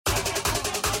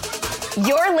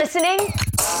You're listening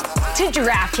to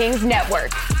DraftKings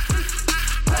Network.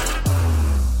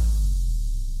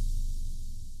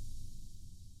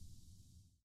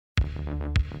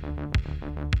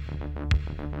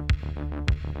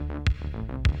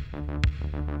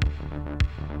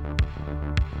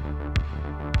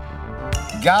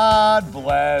 God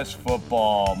bless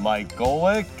football, Mike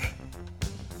Golick.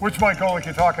 Which Mike Golick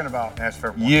you talking about? That's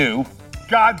fair point. You.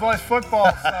 God bless football,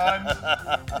 son.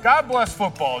 God bless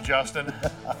football, Justin.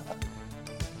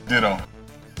 Ditto.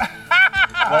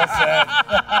 Well said.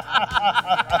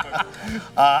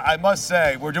 I must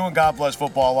say, we're doing God Bless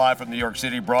Football live from New York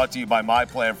City, brought to you by My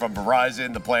Plan from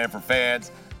Verizon, the plan for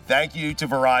fans. Thank you to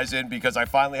Verizon, because I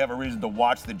finally have a reason to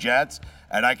watch the Jets,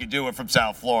 and I can do it from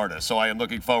South Florida, so I am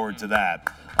looking forward to that.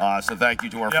 So thank you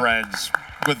to our friends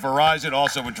with Verizon,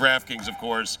 also with DraftKings, of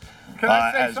course,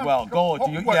 as something? well.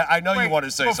 Golick, I know you want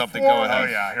to say something. Go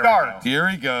ahead. Here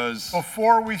he goes.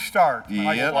 Before we start,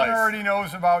 everyone already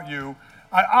knows about you.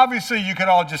 Obviously, you could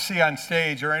all just see on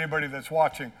stage, or anybody that's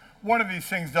watching, one of these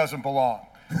things doesn't belong.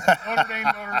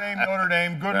 Notre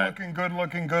Dame, good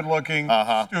looking.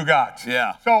 Stu Gatz.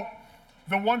 Yeah. So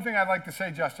the one thing I'd like to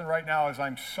say, Justin, right now is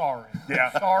I'm sorry.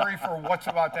 Yeah. Sorry for what's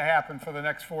about to happen for the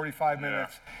next 45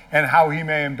 minutes and how he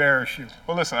may embarrass you.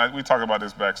 Well, listen, we talk about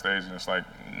this backstage, and it's like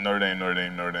Notre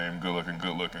Dame, good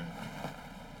looking.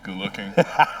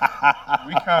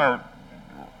 We kind of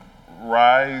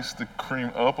rise the cream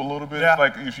up a little bit. Yeah. It's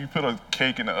like if you put a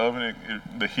cake in the oven,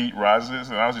 the heat rises.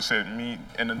 And I was just saying meat,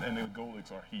 and the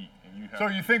Golicks are heat. And So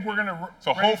you think we're going to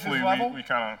So raise hopefully his level? we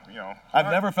kind of, I've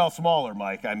never felt smaller,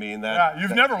 Mike. I mean,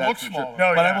 you've never looked smaller.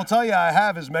 No, but I will tell you, I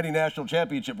have as many national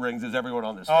championship rings as everyone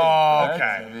on this stage. Oh, Right?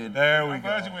 okay. I mean, There we I'm go.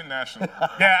 glad you went national.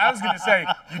 Yeah, I was going to say,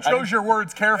 you chose your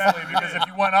words carefully because if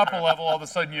you went up a level, all of a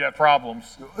sudden you'd have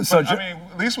problems. So, I mean,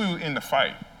 at least we were in the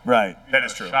fight. right. That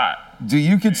is true. Shot. Do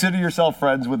you consider yourself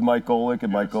friends with Mike Golick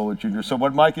and Mike Golick Jr.? So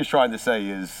what Mike is trying to say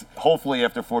is, hopefully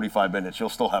after 45 minutes, you'll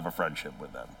still have a friendship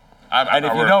with them. And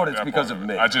if you don't, it's because of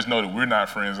me. I just know that we're not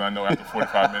friends. I know after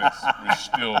 45 minutes,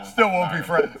 we're Still won't be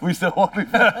friends. We still won't be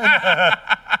friends.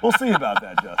 We'll see about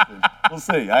that, Justin. We'll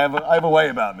see. I have a way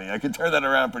about me. I can turn that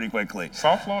around pretty quickly.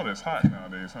 South Florida is hot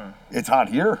nowadays, huh? It's hot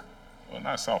here. Well,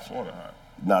 not South Florida hot.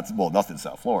 Nothing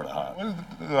South Florida hot. What is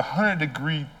the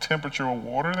 100-degree temperature of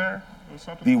water there? Or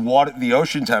something? The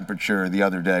ocean temperature the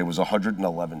other day was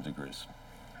 111 degrees.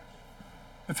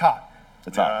 It's hot.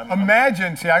 It's hot.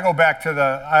 Imagine, I go back to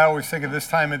I always think of this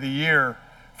time of the year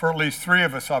for at least three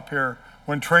of us up here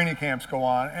when training camps go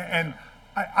on. And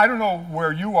I don't know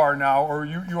where you are now, or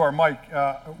you are, Mike,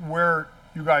 where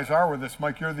you guys are with this.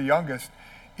 Mike, you're the youngest.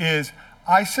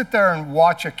 I sit there and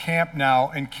watch a camp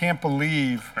now and can't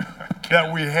believe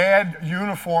that we had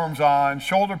uniforms on,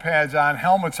 shoulder pads on,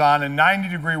 helmets on, in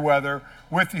 90-degree weather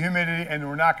with the humidity, and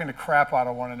we're not going to crap out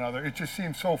of one another. It just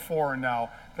seems so foreign now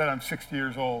that I'm 60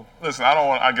 years old. Listen,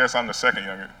 I guess I'm the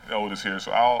second oldest here,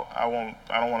 so I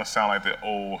don't want to sound like the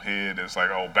old head that's like,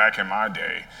 oh, back in my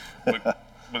day. But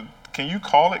can you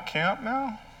call it camp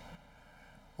now?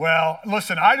 Well,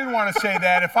 listen, I didn't want to say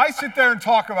that. If I sit there and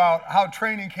talk about how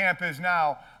training camp is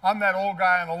now, I'm that old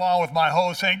guy on the lawn with my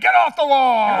hose saying, "Get off the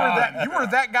lawn!" You were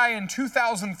that guy in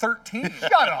 2013.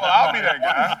 Shut up. Well, I'll be that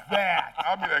guy. What is that?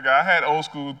 I'll be that guy. I had old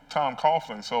school Tom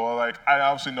Coughlin, so I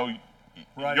obviously know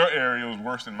your area was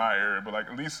worse than my area, but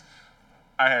at least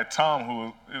I had Tom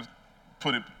who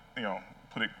put it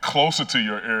closer to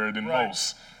your area than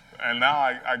most. And now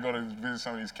I go to visit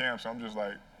some of these camps, and I'm just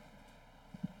like,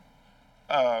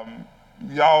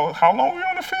 y'all, how long were you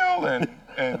on the field?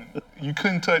 And you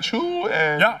couldn't touch who?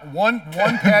 And yeah, one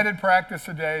padded practice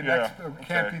a day. Next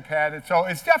can't be padded. So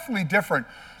it's definitely different.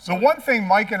 The one thing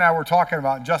Mike and I were talking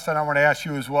about, and Justin, I want to ask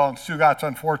you as well, and Stu Gatz,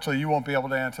 unfortunately, you won't be able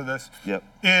to answer this. Yep.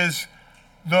 Is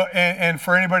and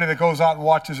for anybody that goes out and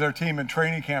watches their team in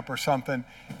training camp or something,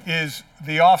 is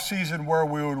the off season where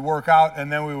we would work out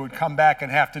and then we would come back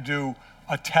and have to do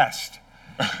a test.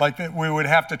 Like that, we would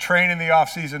have to train in the off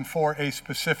season for a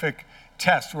specific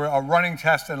test, a running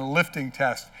test and a lifting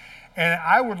test. And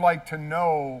I would like to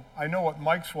know, I know what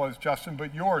Mike's was, Justin,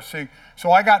 but yours. See,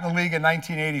 so I got in the league in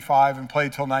 1985 and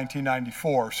played till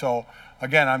 1994. So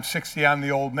again, I'm 60, I'm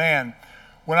the old man.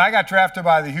 When I got drafted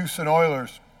by the Houston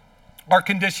Oilers, our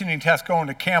conditioning test going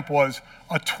to camp was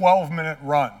a 12-minute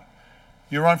run.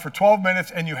 You run for 12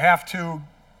 minutes and you have to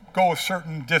go a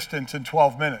certain distance in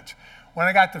 12 minutes. When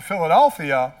I got to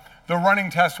Philadelphia, the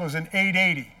running test was an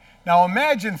 880. Now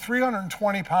imagine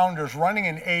 320-pounders running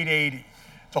an 880.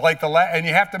 So and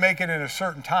you have to make it in a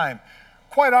certain time.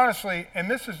 Quite honestly, and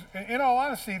this is, in all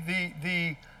honesty,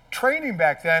 the training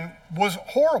back then was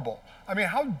horrible. I mean,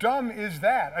 how dumb is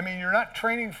that? I mean, you're not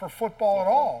training for football at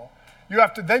all. you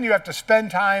have to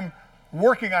spend time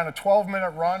working on a 12-minute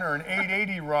run or an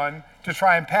 880 run to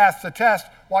try and pass the test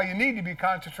while you need to be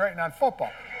concentrating on football.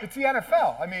 It's the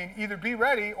NFL. I mean, either be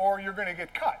ready or you're going to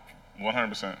get cut.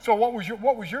 100%. So what was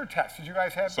your test? Did you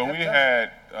guys have? So we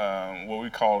had what we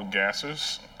called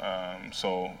gassers.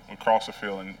 So across the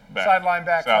field and back. Sideline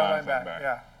back, sideline back.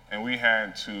 Yeah. And we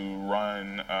had to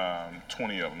run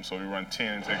 20 of them. So we run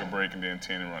 10, take a break, and then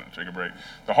 10 and run, take a break.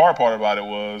 The hard part about it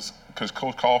was because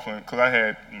Coach Coughlin, because I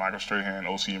had Michael Strahan,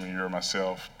 O.C. Emeyer,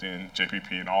 myself, then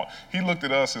JPP and all, he looked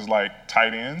at us as like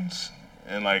tight ends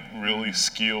and like really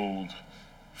skilled,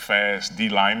 fast D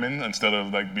linemen instead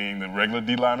of like being the regular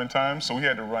D lineman time. So we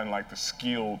had to run like the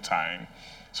skilled time.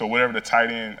 So whatever the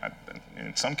tight end,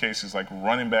 in some cases like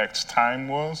running back's time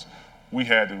was, we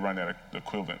had to run that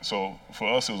equivalent. So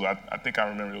for us, it was, I think I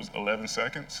remember it was 11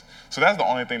 seconds. So that's the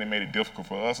only thing that made it difficult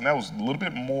for us. And that was a little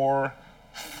bit more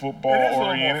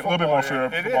football-oriented, a little bit more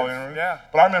football-oriented. Yeah.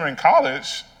 But I remember in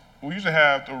college, we usually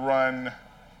have to run,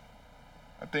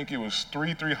 I think it was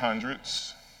 3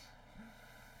 300s,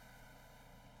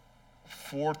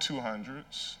 4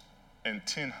 200s, and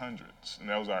 10 hundreds. And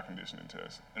that was our conditioning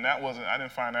test. And that wasn't, I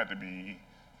didn't find that to be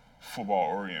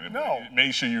football-oriented. No. It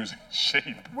made sure you was in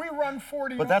shape. We run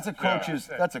 40. But that's a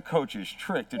coach's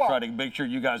trick to try to make sure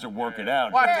you guys are working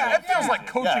out. Well, that feels like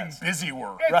coaching busy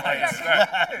work. Right.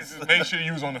 Make sure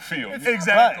you was on the field.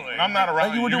 Exactly. When I'm not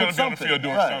around, you were you're doing going to be on the field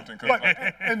doing something.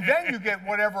 And then you get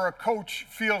whatever a coach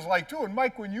feels like doing.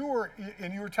 Mike, when you were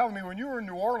telling me when you were in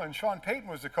New Orleans, Sean Payton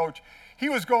was the coach. He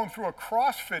was going through a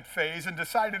CrossFit phase and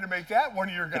decided to make that one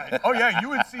of your guys. Oh yeah, you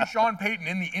would see Sean Payton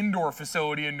in the indoor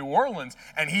facility in New Orleans,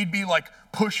 and he'd be like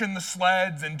pushing the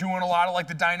sleds and doing a lot of like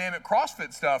the dynamic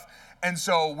CrossFit stuff. And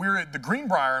so we're at the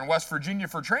Greenbrier in West Virginia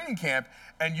for training camp,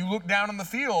 and you look down on the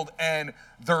field, and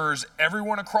there's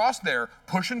everyone across there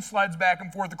pushing sleds back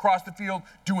and forth across the field,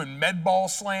 doing med ball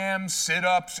slams,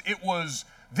 sit-ups. It was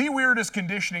the weirdest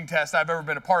conditioning test I've ever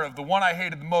been a part of, the one I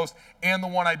hated the most and the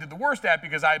one I did the worst at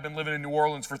because I had been living in New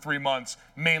Orleans for 3 months,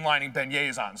 mainlining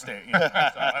beignets on stage. You know?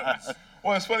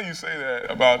 Well, it's funny you say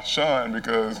that about Sean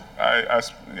because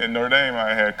in Notre Dame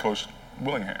I had Coach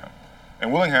Willingham.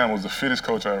 And Willingham was the fittest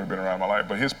coach I've ever been around in my life.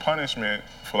 But his punishment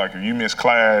for like if you miss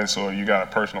class or you got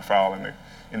a personal foul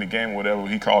in the game or whatever,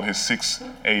 he called his 6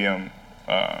 a.m.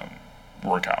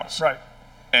 Workouts. Right.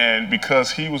 And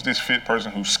because he was this fit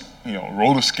person who,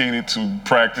 roller skated to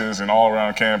practice and all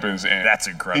around campus, and that's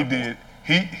incredible.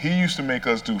 He used to make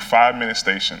us do 5-minute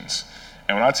stations.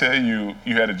 And when I tell you,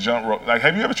 you had to jump rope. Like,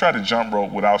 have you ever tried to jump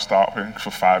rope without stopping for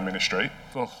 5 minutes straight?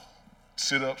 Ugh.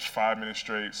 Sit-ups, 5 minutes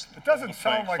straight. It doesn't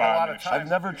sound like a lot of time. I've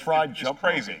never tried jump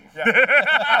crazy. Yeah.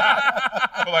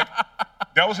 But like,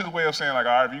 that was his way of saying, like,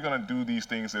 all right, if you're gonna do these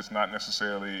things that's not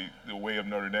necessarily the way of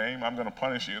Notre Dame, I'm gonna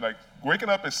punish you. Like waking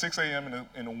up at 6 a.m.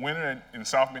 in the winter in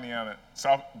South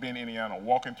Bend, Indiana,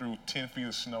 walking through 10 feet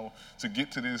of snow to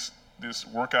get to this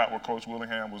workout with Coach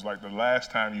Willingham was like the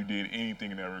last time you did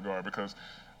anything in that regard because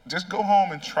just go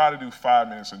home and try to do 5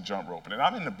 minutes of jump roping. And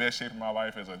I'm in the best shape of my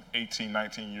life as an 18,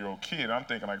 19-year-old kid. I'm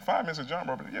thinking like 5 minutes of jump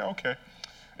roping, yeah, okay.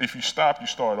 If you stop, you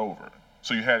start over.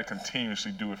 So you had to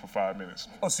continuously do it for 5 minutes.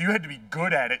 Oh, so you had to be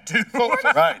good at it too.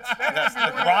 Right. That's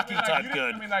the Rocky type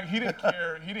good. I mean, like he didn't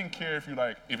care. He didn't care if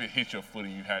it hit your foot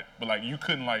and you had, but like you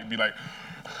couldn't like be like.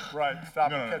 Right.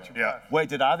 Stop and catch your breath. Wait,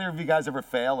 did either of you guys ever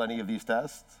fail any of these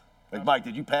tests? Like Mike,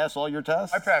 did you pass all your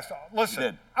tests? I passed.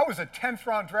 Listen, I was a 10th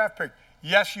round draft pick.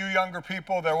 Yes, you younger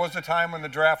people, there was a time when the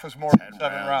draft was more than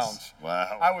 7 rounds.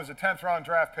 Wow. I was a 10th round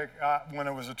draft pick when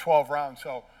it was a 12 round.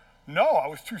 So, no, I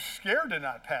was too scared to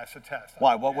not pass a test.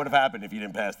 Why? What would have happened if you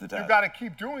didn't pass the test? You got to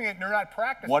keep doing it, and you're not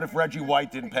practicing. What if Reggie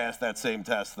White didn't pass that same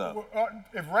test, though?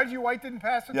 If Reggie White didn't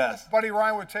pass the Yes. test, Buddy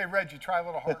Ryan would say, Reggie, try a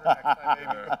little harder next time,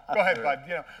 baby. Go ahead,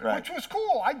 bud. Right. Which was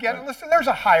cool. I get it. Listen, there's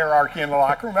a hierarchy in the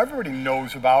locker room. Everybody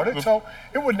knows about it, so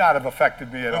it would not have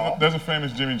affected me at all. There's a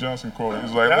famous Jimmy Johnson quote.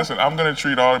 He's like, listen, I'm going to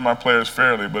treat all of my players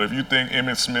fairly, but if you think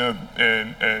Emmitt Smith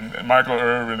and Michael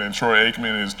Irvin and Troy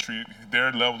Aikman is treated, their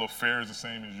level of fair is the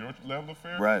same as your level of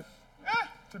fair. Right.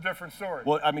 It's a different story.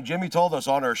 Well, I mean, Jimmy told us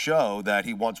on our show that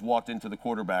he once walked into the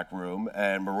quarterback room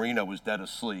and Marino was dead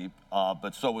asleep,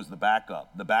 but so was the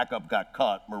backup. The backup got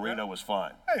cut. Marino was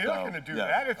fine. Hey, you're not going to do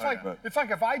that. It's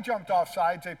like if I jumped off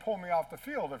sides, they pull me off the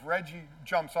field. If Reggie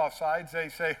jumps off sides, they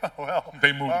say, oh, well.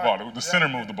 They moved the ball. The center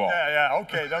moved the ball. Yeah,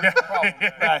 okay. That's no problem.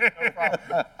 No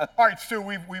problem. All right, Stu,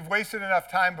 we've wasted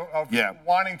enough time of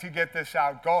wanting to get this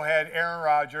out. Go ahead, Aaron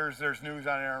Rodgers. There's news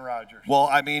on Aaron Rodgers. Well,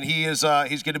 I mean, he's going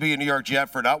to be a New York Jet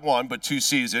for not 1, but 2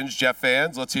 seasons. Jet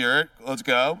fans, let's hear it. Let's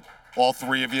go. All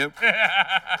three of you.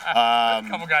 A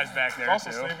couple guys back there, Also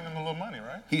too. saving them a little money,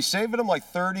 right? He's saving them like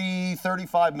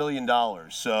 $35 million.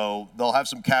 So they'll have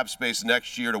some cap space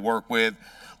next year to work with.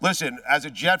 Listen, as a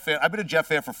Jet fan, I've been a Jet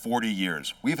fan for 40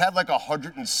 years. We've had like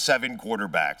 107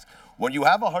 quarterbacks. When you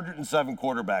have 107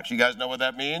 quarterbacks, you guys know what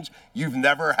that means? You've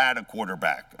never had a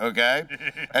quarterback, okay?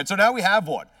 And so now we have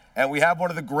one. And we have one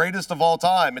of the greatest of all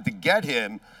time. And to get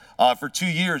him for 2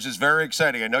 years is very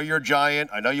exciting. I know you're a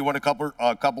Giant. I know you won a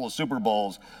couple of Super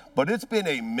Bowls. But it's been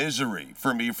a misery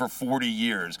for me for 40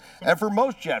 years. And for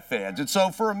most Jet fans. And so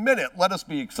for a minute, let us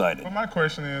be excited. But my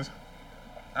question is,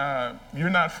 you're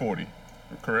not 40,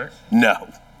 correct? No.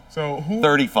 So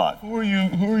 35. Who are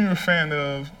you a fan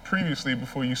of previously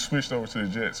before you switched over to the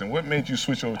Jets? And what made you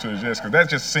switch over to the Jets? Because that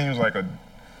just seems like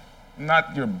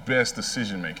not your best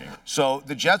decision making. So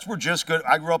the Jets were just good.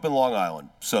 I grew up in Long Island.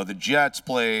 So the Jets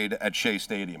played at Shea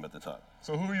Stadium at the time.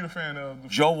 So who are you a fan of?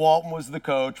 Joe Walton was the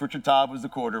coach. Richard Todd was the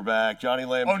quarterback. Johnny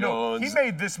Lamb Jones. Oh, no. He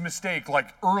made this mistake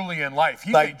like early in life.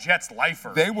 He's a Jets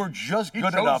lifer. They were just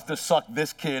good enough to suck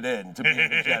this kid in to be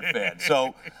a Jet fan.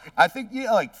 So I think,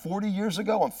 like 40 years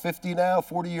ago, I'm 50 now.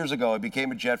 40 years ago, I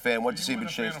became a Jet fan. Went to see him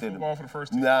at Shea Stadium. Football for the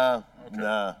first team? Nah. Okay.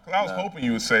 Nah. I was hoping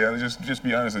you would say, just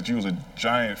be honest, that you was a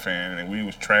Giant fan and we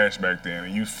was trash back then,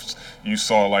 and you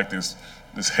saw like this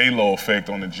halo effect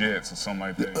on the Jets or something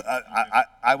like that.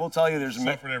 I will tell you, there's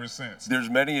suffered ever since. There's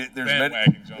many.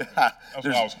 Bandwagon jumpers. That's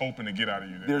what I was hoping to get out of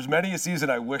you there. There's many a season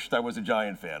I wished I was a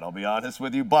Giant fan. I'll be honest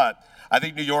with you, but I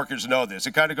think New Yorkers know this.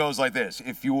 It kind of goes like this: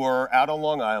 if you were out on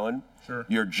Long Island, sure,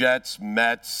 you're Jets,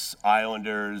 Mets,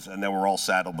 Islanders, and then we're all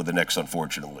saddled with the Knicks,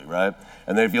 unfortunately, right?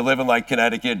 And then if you live in like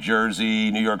Connecticut,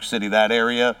 Jersey, New York City, that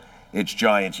area, it's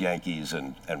Giants, Yankees,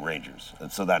 and Rangers.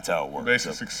 And so that's how it works.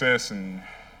 Basic success and.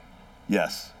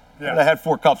 Yes. Yeah. And I had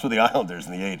 4 cups with the Islanders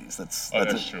in the 80s.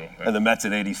 That's true. And the Mets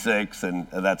in 86, and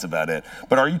that's about it.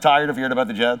 But are you tired of hearing about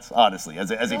the Jets? Honestly, as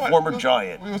a former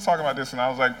Giant. We were talking about this, and I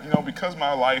was like, because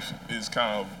my life is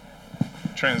kind of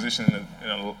transitioning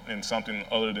in something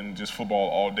other than just football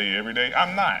all day, every day.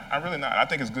 I'm really not. I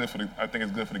think it's good for the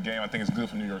game. I think it's good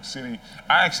for New York City.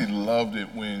 I actually loved it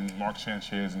when Mark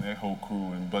Sanchez and that whole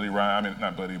crew and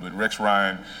Rex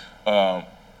Ryan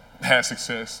had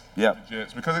success with the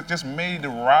Jets, because it just made the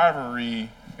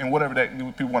rivalry, and whatever that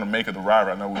people want to make of the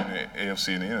rivalry. I know we're in the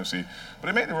AFC and the NFC,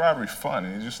 but it made the rivalry fun.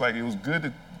 And it's just like, it was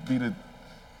good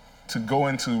to go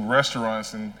into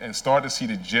restaurants and start to see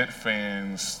the Jet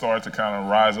fans start to kind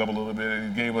of rise up a little bit.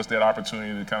 It gave us that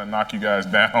opportunity to kind of knock you guys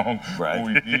down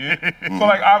when we did. So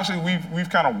like, obviously we've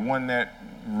kind of won that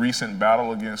recent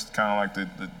battle against kind of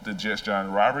like the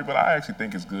Jets-Giants rivalry, but I actually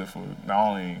think it's good for not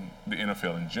only the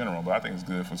NFL in general, but I think it's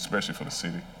good especially for the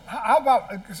city. How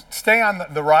about stay on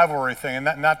the rivalry thing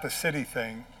and not the city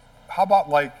thing? How about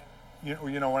like,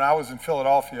 when I was in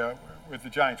Philadelphia with the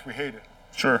Giants, we hated it.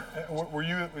 Sure. Were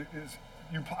you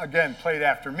again played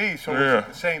after me, so yeah. Was it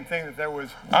the same thing that there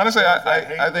was? Honestly,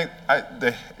 I think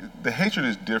the hatred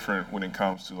is different when it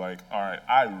comes to like, all right,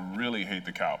 I really hate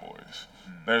the Cowboys.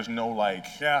 There's no like.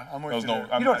 Yeah, I'm with you.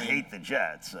 You don't hate the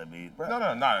Jets. I mean, no.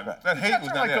 That hate was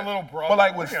not like that. the little brother. But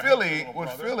like with Philly,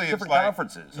 it's different like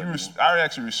conferences. I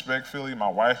actually respect Philly. My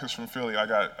wife is from Philly. I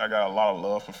got a lot of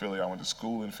love for Philly. I went to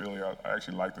school in Philly. I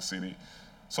actually like the city.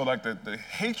 So like the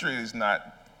hatred is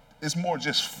not. It's more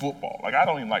just football. Like, I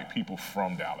don't even like people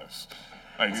from Dallas.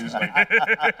 Like, it's like, like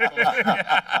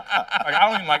I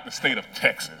don't even like the state of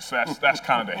Texas. That's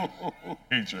kind of the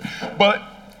hatred. But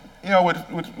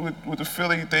with the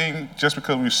Philly thing, just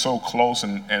because we're so close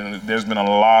and there's been a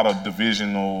lot of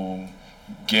divisional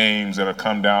games that have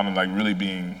come down and like really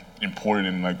being important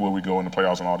in like where we go in the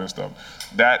playoffs and all this stuff,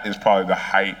 that is probably the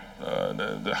height,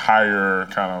 the higher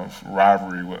kind of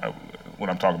rivalry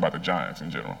when I'm talking about the Giants in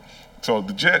general. So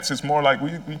the Jets, it's more like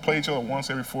we play each other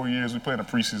once every 4 years. We play in a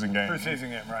preseason game.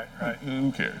 Preseason game, right.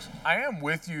 Who cares? I am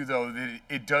with you, though, that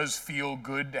it does feel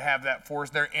good to have that force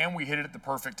there, and we hit it at the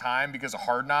perfect time because of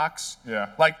Hard Knocks. Yeah.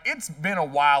 Like, it's been a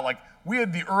while. Like, we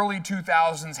had the early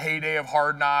 2000s heyday of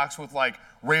Hard Knocks with, like,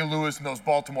 Ray Lewis and those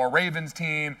Baltimore Ravens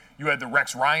team. You had the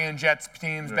Rex Ryan Jets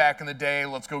teams back in the day.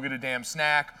 Let's go get a damn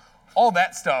snack. All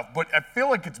that stuff. But I feel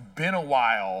like it's been a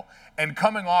while. And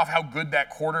coming off how good that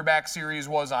quarterback series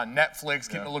was on Netflix,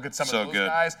 getting to look at some of those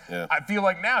guys, I feel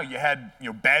like now you had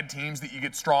bad teams that you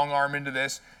get strong arm into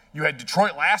this. You had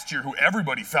Detroit last year, who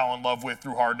everybody fell in love with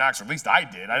through Hard Knocks, or at least I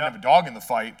did. I didn't have a dog in the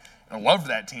fight, and I loved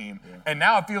that team. And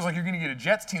now it feels like you're going to get a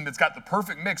Jets team that's got the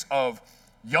perfect mix of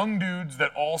young dudes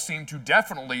that all seem to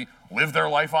definitely live their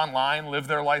life online, live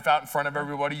their life out in front of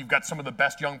everybody. You've got some of the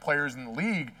best young players in the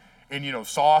league. in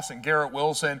Sauce and Garrett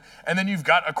Wilson. And then you've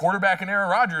got a quarterback in Aaron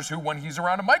Rodgers who, when he's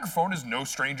around a microphone, is no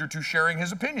stranger to sharing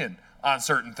his opinion on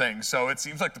certain things. So it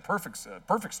seems like the perfect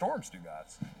storm, Stu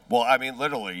Gatz. Well, I mean,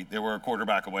 literally, they were a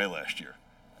quarterback away last year.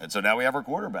 And so now we have our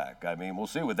quarterback. I mean, we'll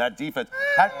see with that defense.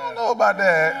 I don't know about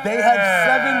that. They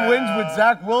had 7 wins with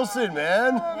Zach Wilson,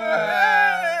 man.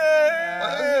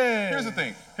 Here's the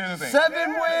thing.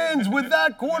 7 wins with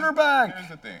that quarterback.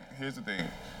 Here's the thing.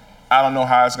 I don't know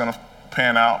how it's going to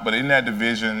pan out, but in that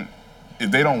division, if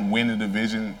they don't win the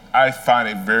division, I find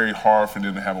it very hard for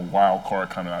them to have a wild card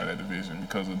coming out of that division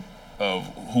because of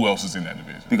who else is in that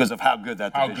division. Because of how good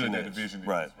that division is. How good that division is,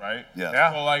 right?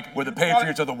 Yeah. So like, where the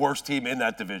Patriots are the worst team in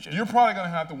that division. You're probably going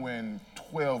to have to win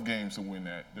 12 games to win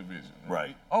that division,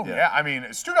 right? Oh, yeah. I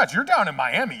mean, Stu Gatz, you're down in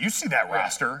Miami. You see that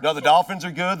roster. No, the Dolphins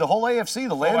are good. The whole AFC,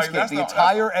 the landscape, the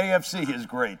entire AFC is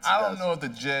great. I don't know if the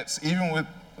Jets, even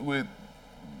with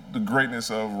the greatness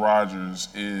of Rodgers,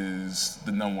 is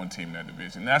the #1 team in that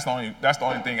division. That's the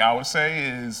only thing I would say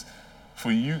is for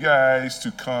you guys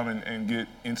to come and get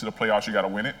into the playoffs, you got to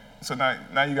win it. So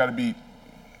now you got to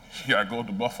go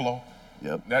to Buffalo.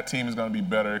 Yep. That team is going to be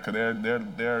better because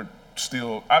they're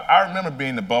still. I remember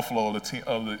being the Buffalo of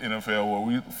the NFL where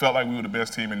we felt like we were the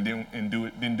best team and didn't do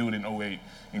it in 08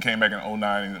 and came back in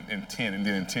 09 and 10 and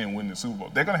then in 10 win the Super Bowl.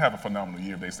 They're going to have a phenomenal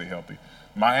year if they stay healthy.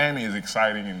 Miami is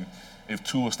exciting, and if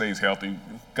Tua stays healthy,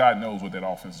 God knows what that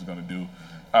offense is going to do.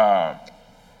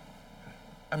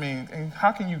 I mean, and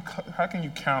how can you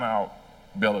count out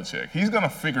Belichick? He's going to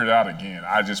figure it out again.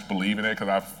 I just believe in it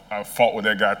because I've fought with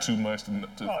that guy too much.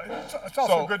 It's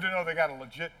also good to know they got a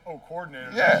legit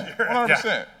coordinator this year. 100%.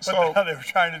 What the hell they were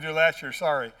trying to do last year,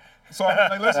 sorry. So,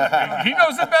 like, listen, he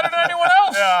knows it better than anyone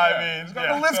else. Yeah, I mean, he's going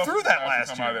to live through that last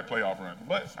year. Come out of that playoff run.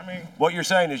 But, I mean. What you're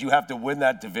saying is you have to win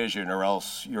that division or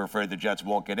else you're afraid the Jets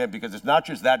won't get in because it's not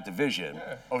just that division.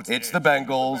 Yeah. It's the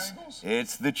Bengals,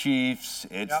 it's the Chiefs,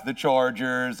 it's the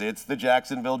Chargers, it's the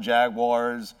Jacksonville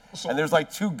Jaguars, and there's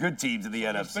like 2 good teams in the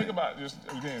NFC.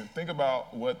 Think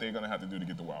about what they're going to have to do to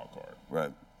get the wild card.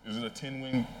 Right. Is it a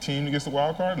 10-win team that gets the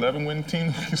wild card? 11-win team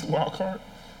that gets the wild card?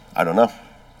 I don't know.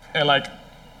 And, like,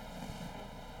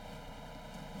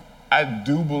 I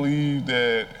do believe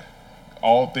that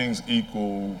all things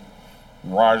equal,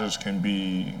 Rodgers can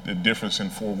be the difference in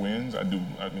 4 wins. I do.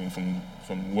 I mean,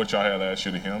 from what y'all had last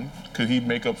year to him, could he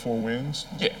make up 4 wins?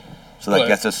 Yeah. So that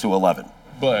gets us to 11.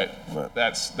 But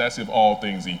that's if all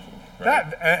things equal.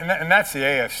 Right? And that's the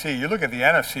AFC. You look at the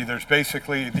NFC. There's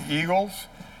basically the Eagles,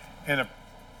 and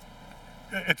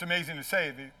it's amazing to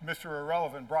say Mr.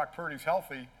 Irrelevant Brock Purdy's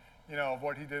healthy. Of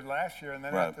what he did last year, and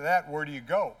then after that, where do you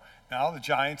go? Now the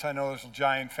Giants. I know there's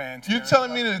Giant fans. You're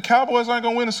telling me that the Cowboys aren't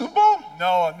going to win the Super Bowl?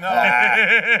 No.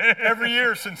 Every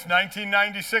year since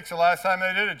 1996, the last time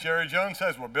they did it, Jerry Jones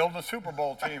says we're building a Super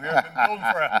Bowl team here. We've been building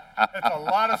it's a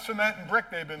lot of cement and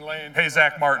brick they've been laying. Hey,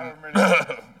 Zach Martin.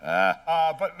 But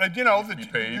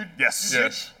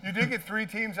Yes. You did get 3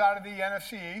 teams out of the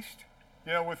NFC East.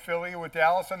 With Philly, with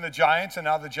Dallas, and the Giants, and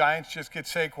now the Giants just get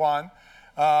Saquon.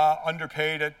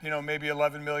 Underpaid at maybe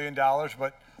 $11 million,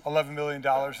 but $11 million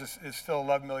is still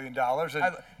 $11 million.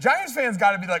 Giants fans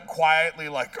got to be like quietly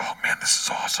like, oh man, this is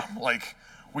awesome. Like,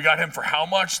 we got him for how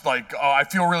much? Like, oh, I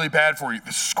feel really bad for you.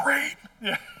 This is great.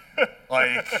 Yeah.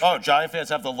 Giant fans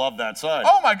have to love that sign.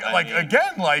 Oh my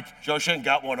God! Joe Shane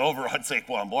got one over on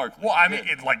Saquon Barkley. Well, I mean,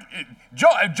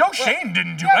 Joe Shane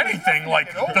didn't do anything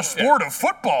like the sport of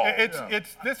football.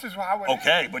 This is how it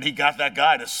okay, but he got that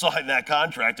guy to sign that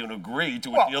contract and agree to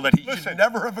a deal that he should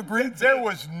never have agreed to. There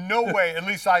was no way, at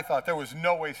least I thought, there was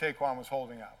no way Saquon was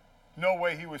holding out. No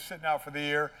way he was sitting out for the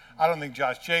year. I don't think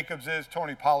Josh Jacobs is.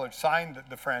 Tony Pollard signed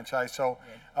the franchise, so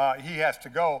he has to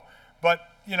go. But,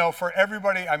 for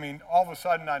everybody, I mean, all of a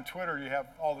sudden on Twitter you have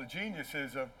all the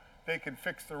geniuses of they can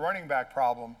fix the running back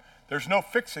problem. There's no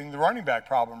fixing the running back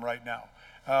problem right now.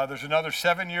 There's another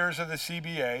 7 years of the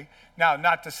CBA. Now,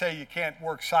 not to say you can't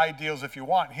work side deals if you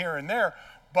want here and there,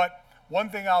 but one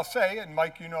thing I'll say, and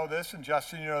Mike, you know this, and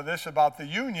Justin, you know this, about the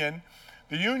union.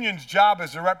 The union's job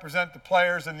is to represent the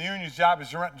players, and the union's job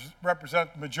is to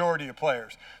represent the majority of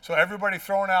players. So everybody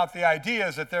throwing out the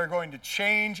ideas that they're going to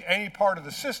change any part of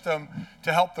the system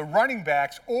to help the running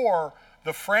backs or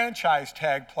the franchise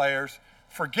tag players,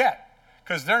 forget.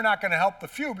 Because they're not going to help the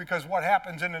few, because what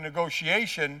happens in a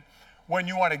negotiation, when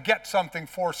you want to get something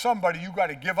for somebody, you got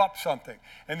to give up something.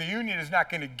 And the union is not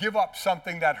going to give up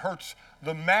something that hurts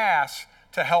the mass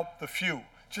to help the few.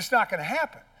 It's just not going to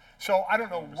happen. So I don't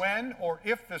know when or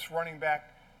if this running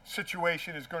back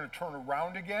situation is going to turn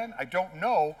around again. I don't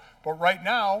know, but right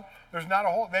now there's not a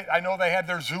whole. I know they had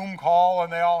their Zoom call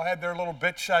and they all had their little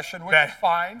bitch session, which is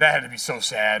fine. That had to be so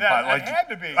sad. That, but it had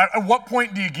to be. At what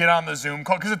point do you get on the Zoom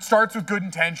call? Because it starts with good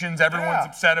intentions. Everyone's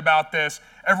upset about this.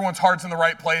 Everyone's heart's in the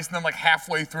right place, and then like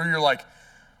halfway through, you're like,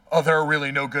 "Oh, there are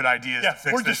really no good ideas to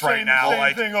fix this right now." We're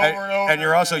just saying the same thing over and over. And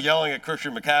you're also yelling at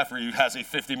Christian McCaffrey, who has a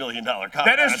 $50 million contract.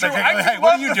 That is true. Hey, I what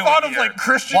love are you the doing thought here? of like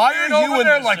Christian Why being are you over in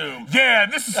there the like, Zoom? yeah,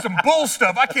 this is some bull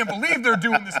stuff. I can't believe they're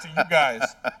doing this to you guys.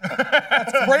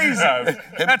 That's crazy.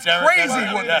 That's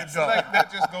crazy what they've done. Like,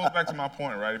 that just goes back to my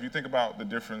point, right? If you think about the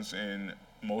difference in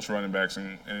most running backs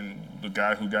and the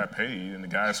guy who got paid and the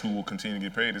guys who will continue to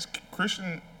get paid, is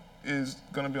Christian is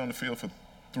going to be on the field for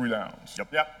 3 downs.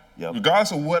 Yep.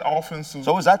 Regardless of what offensive.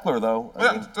 So is Eckler, though.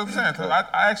 That's what I'm saying.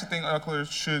 I actually think Eckler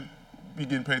should be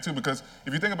getting paid too, because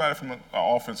if you think about it from an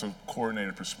offensive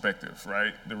coordinator perspective,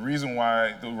 right? The reason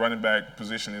why the running back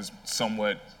position is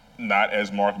somewhat not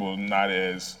as marketable, not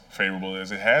as favorable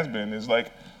as it has been, is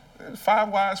like 5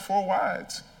 wides, 4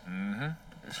 wides. Mm-hmm.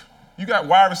 You got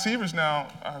wide receivers now.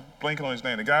 I'm blanking on his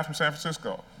name. The guy from San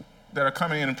Francisco that are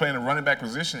coming in and playing the running back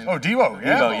position. Oh, Devo.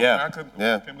 Yeah. I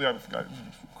can't believe I forgot.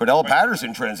 Cordell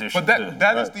Patterson transition. But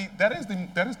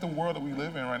that is the world that we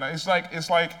live in right now. It's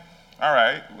like, all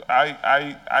right,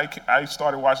 I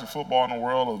started watching football in the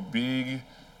world of big,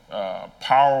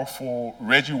 powerful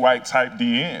Reggie White type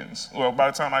DNs. Well,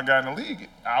 by the time I got in the league,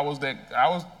 I was the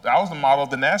model of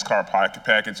the NASCAR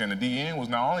package, and the DN was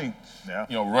not only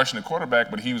rushing the quarterback,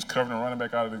 but he was covering the running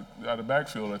back out of the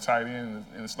backfield, or tight end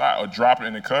in the slot, or dropping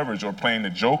in the coverage, or playing the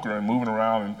joker and moving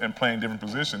around and playing different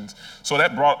positions. So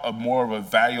that brought more of a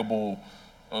valuable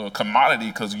commodity,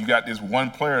 because you got this one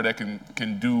player that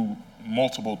can do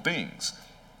multiple things.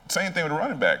 Same thing with the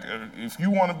running back. If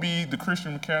you want to be the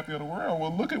Christian McCaffrey of the world,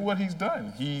 well, look at what he's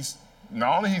done. He's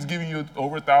not only giving you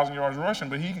over 1,000 yards rushing,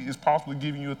 but he is possibly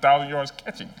giving you 1,000 yards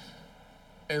catching.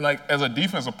 And like, as a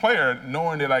defensive player,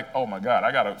 knowing that, like, oh my God,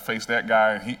 I got to face that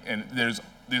guy, and there's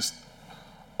this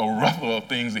array of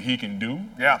things that he can do.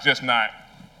 Yeah. Just not,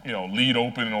 lead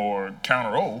open or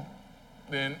counter O.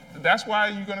 Then that's why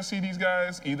you're going to see these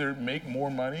guys either make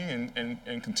more money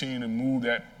and continue to move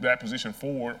that position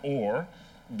forward, or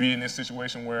be in this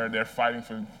situation where they're fighting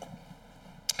for,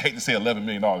 I hate to say $11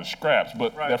 million scraps,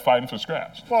 but they're fighting for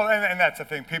scraps. Well, and that's the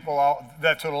thing.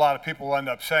 That's what a lot of people end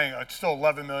up saying. It's still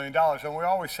 $11 million. And we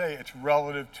always say it's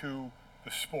relative to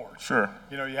the sport. Sure.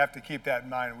 You have to keep that in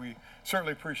mind. We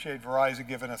certainly appreciate Verizon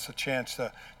giving us a chance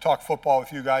to talk football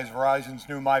with you guys. Verizon's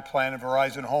new My Plan and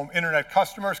Verizon Home Internet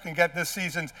customers can get this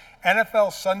season's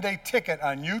NFL Sunday Ticket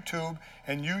on YouTube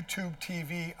and YouTube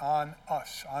TV on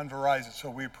us, on Verizon. So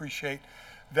we appreciate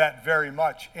that very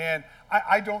much. And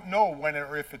I don't know when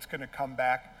or if it's going to come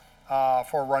back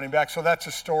for a running back. So that's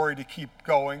a story to keep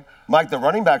going. Mike, the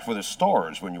running backs were the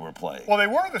stars when you were playing. Well, they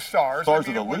were the stars. Stars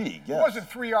of the league, yes. It wasn't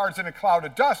 3 yards in a cloud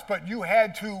of dust, but you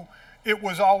had to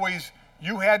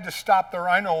stop the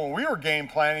run. I know when we were game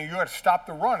planning, you had to stop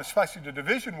the run, especially the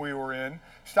division we were in,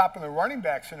 stopping the running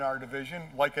backs in our division,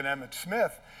 like an Emmitt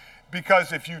Smith,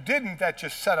 because if you didn't, that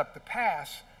just set up the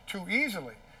pass too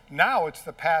easily. Now it's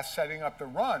the pass setting up the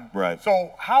run. Right.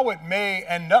 So how it may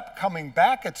end up coming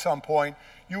back at some point,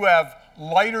 you have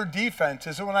lighter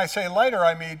defenses. And when I say lighter,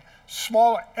 I mean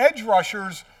small edge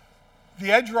rushers.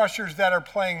 The edge rushers that are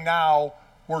playing now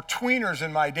were tweeners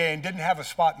in my day and didn't have a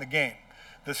spot in the game.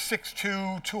 The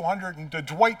 6'2", 200, and the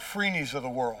Dwight Freeney's of the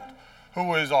world,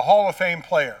 who is a Hall of Fame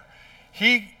player.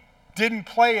 He didn't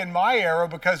play in my era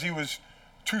because he was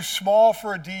too small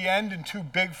for a D end and too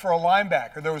big for a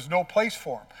linebacker. There was no place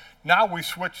for him. Now we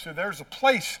switch to there's a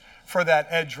place for that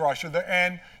edge rusher,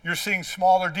 and you're seeing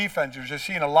smaller defenders. You're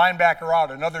seeing a linebacker out,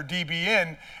 another DB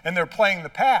in, and they're playing the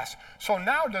pass. So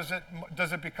now does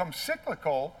it become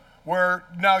cyclical, where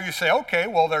now you say, okay,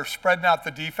 well, they're spreading out the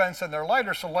defense and they're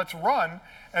lighter, so let's run,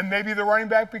 and maybe the running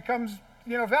back becomes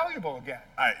valuable again.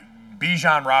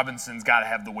 Bijan Robinson's got to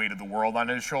have the weight of the world on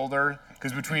his shoulder,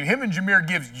 because between him and Jahmyr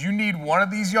Gibbs, you need one of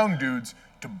these young dudes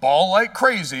to ball like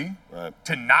crazy,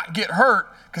 to not get hurt,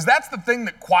 because that's the thing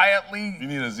that quietly... You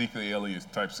need a Ezekiel Elliott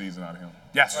type season out of him.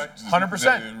 Yes,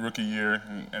 100%. Rookie year,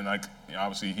 and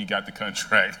obviously he got the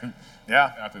contract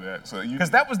after that. Because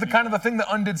that was the kind of the thing that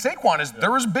undid Saquon, is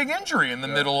there was a big injury in the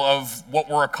middle of what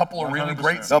were a couple of really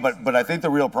great seasons. No, but I think the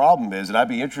real problem is, and I'd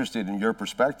be interested in your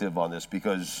perspective on this,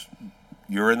 because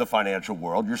you're in the financial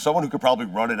world. You're someone who could probably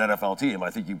run an NFL team. I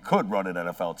think you could run an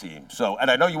NFL team. So, and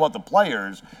I know you want the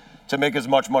players to make as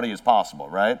much money as possible,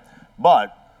 right?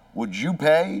 But would you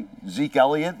pay Zeke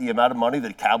Elliott the amount of money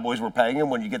that Cowboys were paying him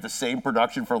when you get the same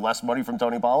production for less money from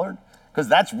Tony Pollard? Because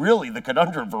that's really the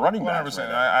conundrum for running backs.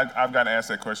 100%. I've gotten asked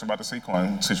that question about the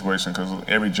Saquon situation because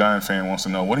every Giant fan wants to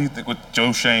know, what do you think what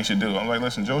Joe Shane should do? I'm like,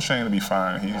 listen, Joe Shane will be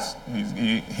fine.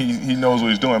 He knows what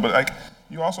he's doing. But like,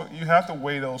 you have to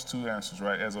weigh those two answers,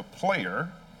 right? As a player,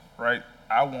 right?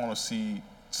 I want to see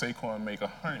Saquon make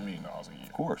 $100 million a year.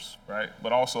 Of course. Right?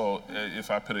 But also,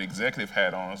 if I put an executive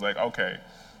hat on, it's like, okay,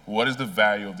 what is the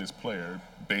value of this player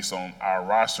based on our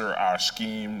roster, our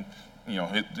scheme,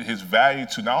 his value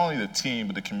to not only the team,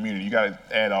 but the community. You got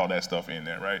to add all that stuff in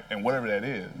there, right? And whatever that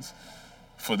is,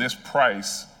 for this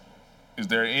price, is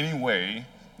there any way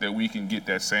that we can get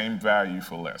that same value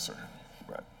for lesser?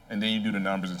 Right. And then you do the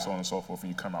numbers and so on and so forth, and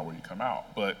you come out where you come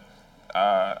out. But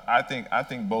I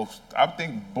think both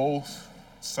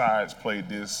sides played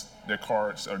their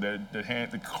cards or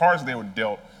the cards they were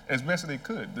dealt as best as they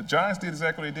could. The Giants did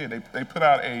exactly what they did. They put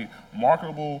out a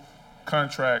marketable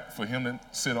contract for him to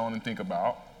sit on and think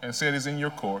about, and said it's in your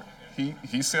court.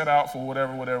 He set out for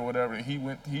whatever, and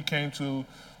he came to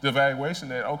the evaluation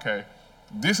that, okay,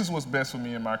 this is what's best for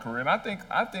me in my career. And I think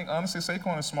honestly,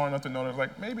 Saquon is smart enough to know that,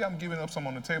 like, maybe I'm giving up some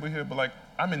on the table here, but like,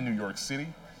 I'm in New York City,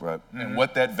 right? And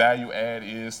what that value add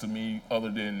is to me, other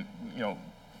than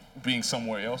being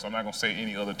somewhere else. I'm not gonna say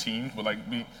any other teams, but like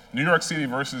New York City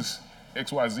versus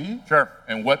XYZ. Sure.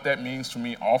 And what that means for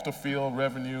me off the field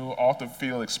revenue, off the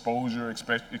field exposure, et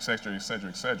cetera, et cetera,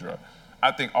 et cetera.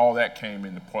 I think all that came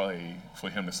into play for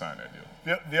him to sign that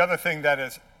deal. The other thing that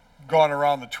has gone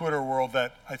around the Twitter world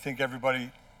that I think everybody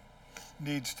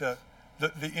needs to,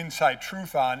 the inside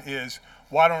truth on is,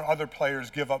 why don't other players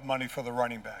give up money for the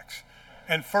running backs?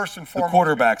 And first and foremost, the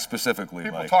quarterback specifically.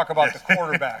 People talk about the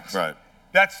quarterbacks. Right.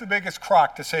 That's the biggest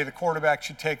crock, to say the quarterback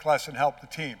should take less and help the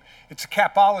team. It's a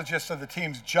capologist of the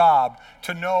team's job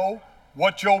to know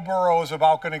what Joe Burrow is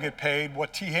about going to get paid,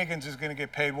 what T. Higgins is going to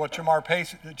get paid, what Jamar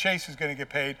Chase is going to get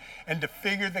paid, and to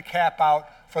figure the cap out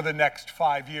for the next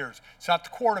 5 years. It's not the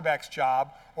quarterback's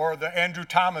job, or the Andrew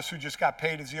Thomas who just got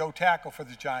paid as the O-tackle for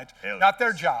the Giants. Not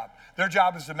their job. Their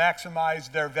job is to maximize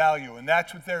their value, and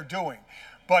that's what they're doing.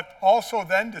 But also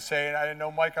then to say, and I know,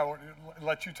 Mike, I want to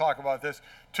let you talk about this,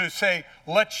 to say,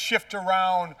 let's shift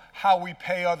around how we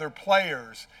pay other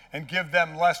players and give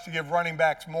them less to give running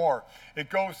backs more. It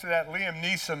goes to that Liam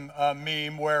Neeson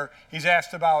meme where he's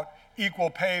asked about equal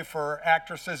pay for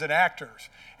actresses and actors.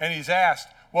 And he's asked,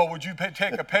 well, would you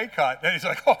take a pay cut? And he's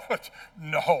like, oh,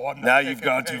 no, I'm not. Now you've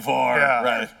gone too far. Yeah.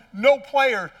 Right. No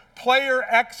player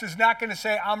X is not going to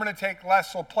say, I'm going to take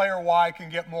less so player Y can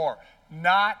get more.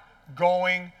 Not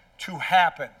going to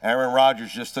happen. Aaron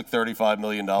Rodgers just took $35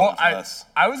 million less.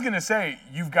 I was going to say,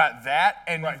 you've got that,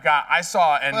 and you've got, I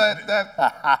saw, and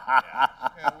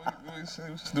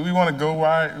do we want to go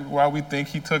why we think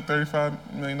he took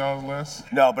 $35 million less?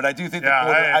 No, but I do think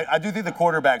I do think the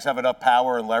quarterbacks have enough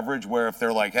power and leverage where if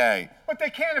they're like, hey, but they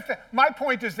can't. My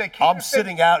point is, they can't. I'm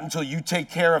sitting out until you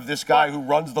take care of this guy who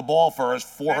runs the ball for us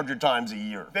 400 times a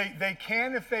year. They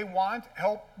can, if they want,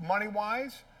 help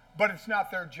money-wise, but it's not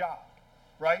their job,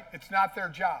 right? It's not their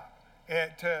job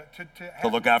to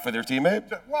look out for their teammate?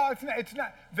 Well, it's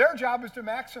not. Their job is to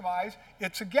maximize.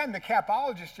 It's, again, the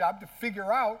capologist's job to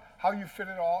figure out how you fit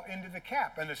it all into the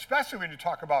cap. And especially when you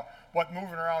talk about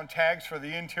moving around tags for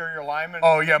the interior linemen.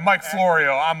 Oh, yeah, Mike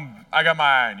Florio, I got my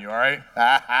eye on you, all right?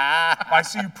 I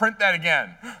see you print that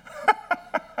again.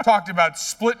 Talked about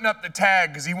splitting up the tag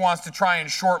because he wants to try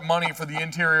and short money for the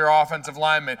interior offensive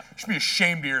lineman. You should be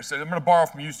ashamed of yourself. I'm going to borrow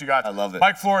from you two guys. I love it.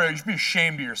 Mike Florio, you should be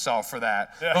ashamed of yourself for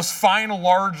that. Yeah. Those fine,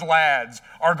 large lads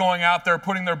are going out there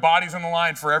putting their bodies on the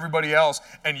line for everybody else,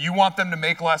 and you want them to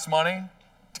make less money?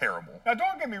 Terrible. Now,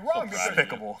 don't get me wrong.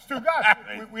 Despicable. Stu, guys,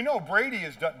 we know Brady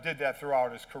did that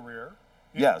throughout his career.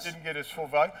 Yes. Didn't get his full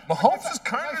value. Mahomes is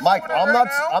kind of Mike, I'm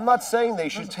I'm not saying they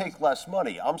should take less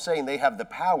money. I'm saying they have the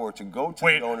power to go to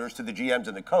the owners, to the GMs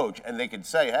and the coach, and they can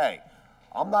say, hey,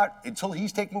 I'm not, until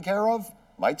he's taken care of,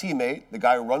 my teammate, the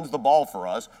guy who runs the ball for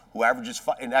us, who averages,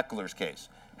 in Eckler's case,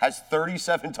 has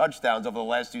 37 touchdowns over the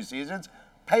last 2 seasons,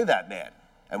 pay that man.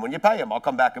 And when you pay him, I'll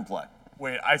come back and play.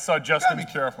 Wait, I saw Justin. Be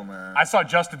careful, man. I saw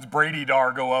Justin's Brady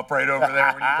dar go up right over there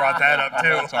when you brought that up too.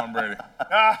 I love Tom Brady. No,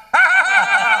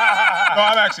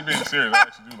 I'm actually being serious. I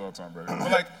actually do love Tom Brady. But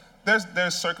like,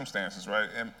 there's circumstances, right?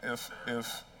 And if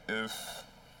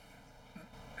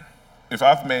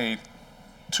I've made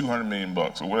 $200 million or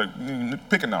whatever,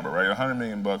 pick a number, right? $100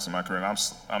 million in my career, and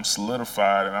I'm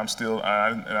solidified, and I'm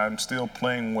still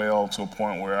playing well to a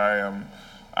point where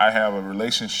I have a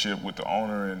relationship with the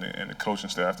owner and the coaching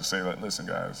staff to say, like, listen,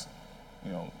 guys,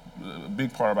 a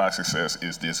big part of our success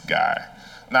is this guy.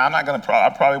 Now, I'm not gonna. I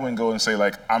probably wouldn't go and say,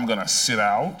 like, I'm gonna sit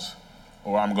out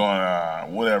or I'm gonna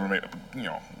whatever,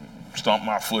 stomp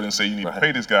my foot and say you need to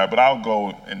pay this guy, but I'll go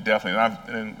and definitely,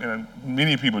 and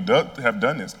many people have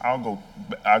done this. I'll go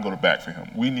to bat for him.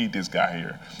 We need this guy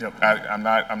here. Yep. I'm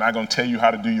not going to tell you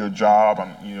how to do your job.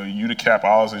 You the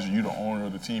capologist, you the owner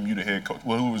of the team, you the head coach,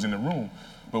 well, who was in the room,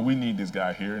 but we need this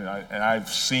guy here, and I've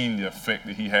seen the effect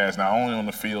that he has not only on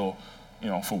the field,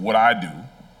 for what I do,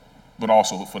 but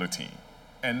also for the team,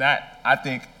 and that I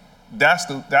think. That's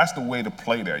the way to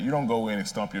play there. You don't go in and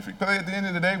stump your feet. But at the end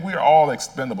of the day, we are all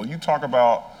expendable. You talk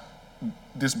about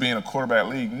this being a quarterback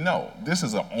league. No, this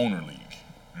is an owner league.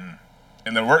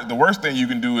 And the worst thing you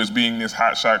can do is being this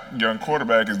hotshot young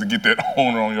quarterback is to get that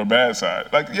owner on your bad side.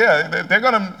 Like, yeah, they're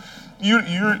gonna. You're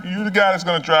the guy that's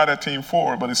gonna drive that team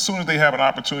forward. But as soon as they have an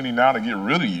opportunity now to get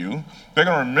rid of you, they're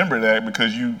gonna remember that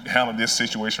because you handled this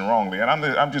situation wrongly. And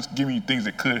I'm just giving you things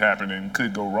that could happen and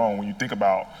could go wrong when you think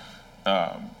about.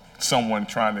 Someone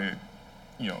trying to,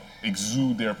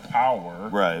 exude their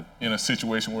power in a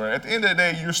situation where at the end of the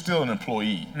day, you're still an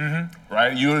employee,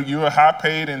 right? You're a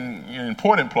high-paid and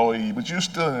important employee, but you're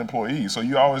still an employee. So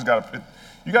you always got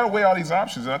to weigh all these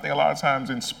options. And I think a lot of times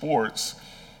in sports,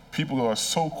 people are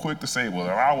so quick to say, well,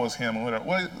 if I was him or whatever.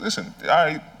 Well, listen,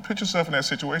 put yourself in that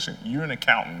situation. You're an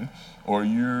accountant or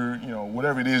you're,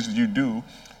 whatever it is that you do.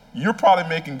 You're probably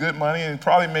making good money and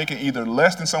probably making either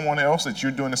less than someone else that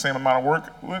you're doing the same amount of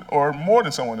work with or more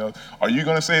than someone else. Are you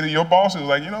going to say to your boss,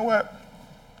 like, you know what?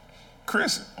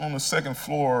 Chris on the second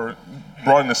floor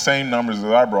brought in the same numbers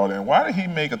that I brought in. Why did he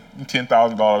make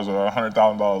 $10,000 or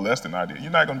 $100,000 less than I did?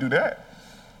 You're not going to do that.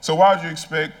 So why would you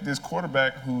expect this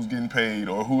quarterback who's getting paid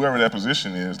or whoever that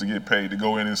position is to get paid to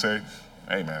go in and say,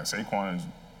 hey, man, Saquon,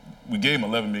 we gave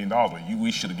him $11 million, but we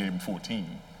should have gave him 14.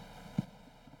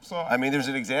 So, there's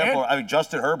an example.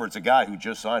 Justin Herbert's a guy who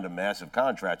just signed a massive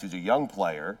contract. He's a young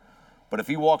player, but if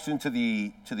he walks into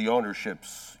the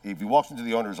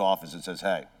owner's office and says,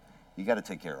 "Hey, you got to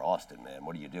take care of Austin, man.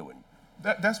 What are you doing?"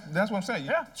 That's what I'm saying.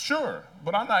 Yeah, sure.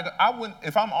 But I wouldn't.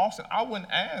 If I'm Austin, I wouldn't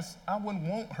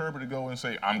want Herbert to go and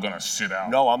say, "I'm gonna sit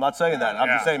out." No, I'm not saying that. I'm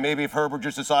just saying maybe if Herbert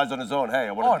just decides on his own, "Hey,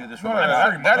 I want to do this."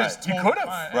 That is he could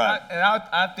have. Right.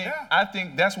 I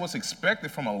think that's what's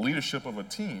expected from a leadership of a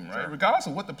team, right? Sure. Regardless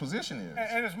of what the position is.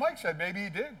 And as Mike said, maybe he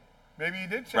did. Maybe he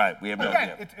did say right. We have no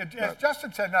idea. As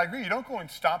Justin said, and I agree, you don't go and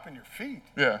stomping your feet.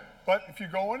 Yeah. But if you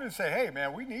go in and say, hey,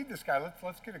 man, we need this guy,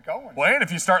 let's get it going. Well, and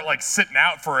if you start sitting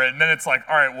out for it, and then it's like,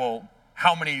 all right, well,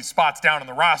 how many spots down on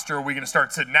the roster are we going to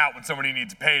start sitting out when somebody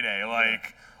needs a payday?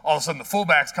 Like, all of a sudden the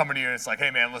fullback's coming to you, and it's like, hey,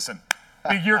 man, listen,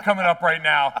 big year coming up right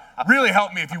now. Really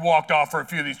help me if you walked off for a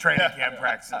few of these training camp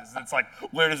practices. It's like,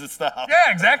 where does it stop?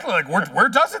 Yeah, exactly. Like, where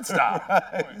does it stop?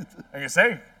 Like I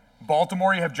say,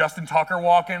 Baltimore, you have Justin Tucker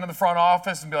walk into the front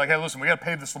office and be like, hey, listen, we got to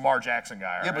pay this Lamar Jackson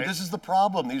guy. Yeah, right? But this is the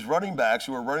problem. These running backs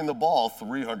who are running the ball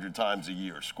 300 times a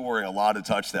year, scoring a lot of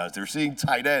touchdowns, they're seeing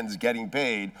tight ends getting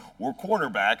paid, or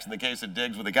cornerbacks, in the case of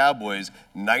Diggs with the Cowboys,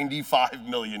 $95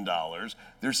 million.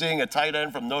 They're seeing a tight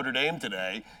end from Notre Dame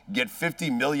today get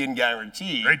 $50 million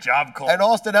guaranteed. Great job, Cole. And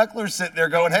Austin Eckler's sitting there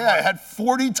going, hey, I had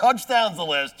 40 touchdowns the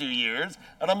last 2 years,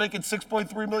 and I'm making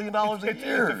 $6.3 million a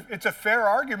year. It's a fair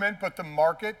argument, but the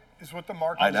market is what the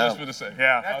market is. I know. I was just going to say.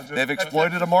 Yeah. They've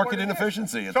exploited a market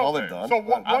inefficiency. That's all they've done.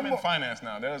 So I'm in finance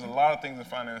now. There's a lot of things in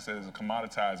finance that is a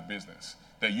commoditized business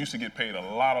that used to get paid a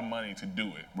lot of money to do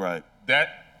it. Right.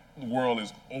 That world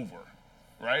is over,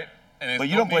 right? But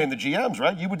you don't blame the GMs,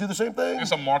 right? You would do the same thing.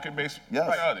 It's a market-based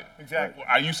reality. Exactly.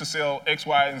 I used to sell X,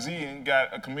 Y, and Z and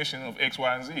got a commission of X,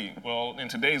 Y, and Z. Well, in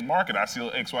today's market, I sell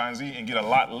X, Y, and Z and get a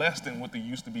lot less than what the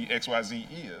used to be X, Y, Z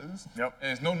is. Yep. And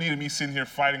there's no need of me sitting here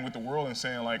fighting with the world and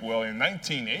saying like, well, in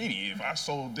 1980, if I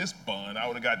sold this bond, I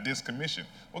would have got this commission.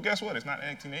 Well, guess what? It's not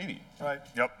 1980. Right.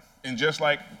 Yep. And just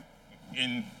like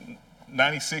in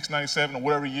 96, 97, or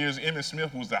whatever years, Emmitt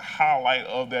Smith was the highlight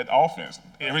of that offense.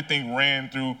 Everything ran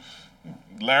through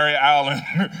Larry Allen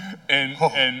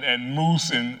and Moose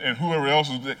and whoever else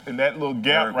was in that little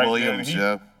gap Eric right Williams,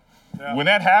 there. When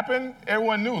that happened,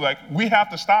 everyone knew, like, we have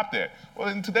to stop that. Well,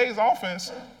 in today's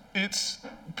offense, it's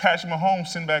Patrick Mahomes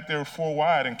sitting back there 4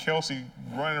 wide and Kelsey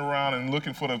running around and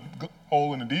looking for the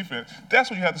hole in the defense.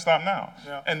 That's what you have to stop now.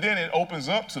 Yeah. And then it opens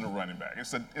up to the running back.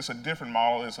 It's a different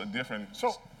model. It's a different.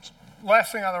 So,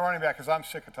 last thing on the running back, because I'm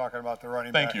sick of talking about the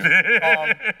running back. Thank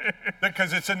you.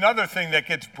 Because it's another thing that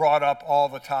gets brought up all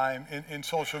the time in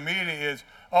social media is,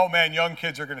 oh man, young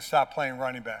kids are going to stop playing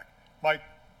running back. Mike,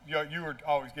 you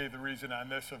always gave the reason on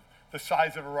this of the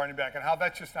size of a running back and how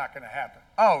that's just not going to happen.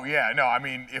 Oh, yeah. No, I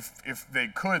mean, if they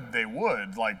could, they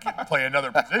would, play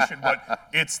another position. But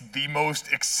it's the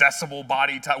most accessible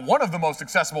body type, one of the most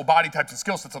accessible body types and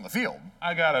skill sets on the field.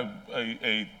 I got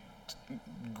a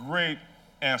great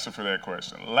answer for that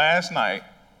question. Last night,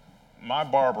 my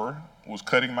barber was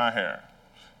cutting my hair.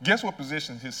 Guess what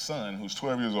position his son, who's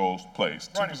 12 years old, plays?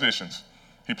 Two positions.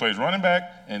 He plays running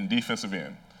back and defensive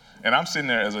end. And I'm sitting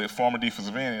there as a former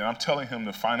defensive end, and I'm telling him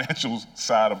the financial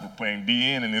side of playing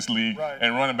DN in this league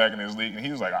and running back in this league. And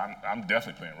he was like, I'm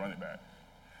definitely playing running back.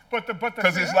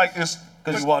 Because it's like it's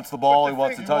because he wants the ball, he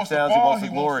wants the touchdowns, he wants the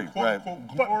glory, right?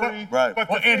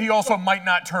 Well, and he also might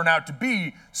not turn out to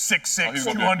be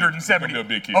 6'6", 270.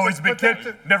 Oh, he's a big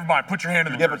kid. Never mind. Put your hand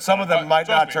in the. Yeah, but some of them might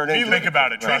not turn into. Think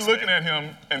about it. Trust me. Looking at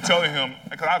him and telling him,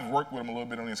 because I've worked with him a little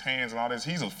bit on his hands and all this.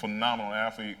 He's a phenomenal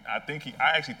athlete. I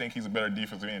actually think he's a better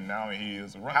defensive end now than he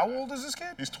is. How old is this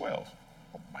kid? He's 12.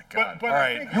 Oh my God! But all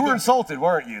right, you were insulted,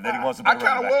 weren't you, that he wasn't? I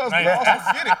kind of was, but I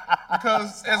also get it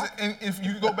because if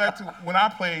you go back to when I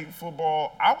played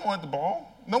football, I wanted the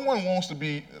ball. No one wants to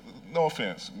be. No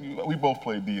offense, we both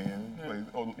played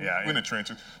DN, in the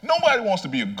trenches. Nobody wants to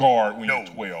be a guard when you're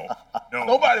 12. No.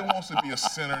 Nobody wants to be a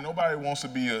center. Nobody wants to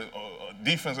be a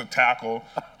defensive tackle.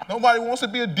 Nobody wants to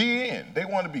be a DN. They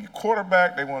want to be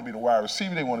quarterback. They want to be the wide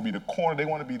receiver. They want to be the corner. They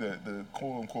want to be the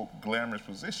quote-unquote glamorous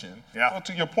position. Yeah. So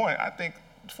to your point, I think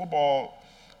football,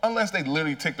 unless they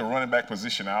literally take the running back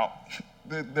position out,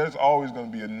 there's always going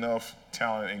to be enough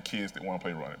talent and kids that want to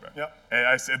play running back. Yep. And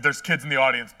I said, there's kids in the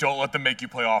audience. Don't let them make you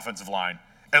play offensive line.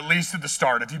 At least at the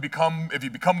start. If you become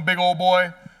a big old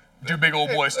boy, do big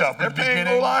old boy stuff. They're paying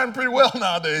O-line pretty well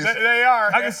nowadays. They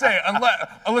are. I can say,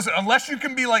 unless you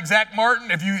can be like Zach Martin,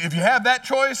 if you have that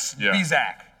choice, be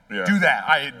Zach. Yeah. Do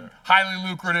that. Highly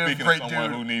lucrative, Speaking great of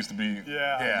someone dude. Who needs to be.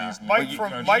 Yeah. Mike did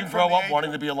you grow up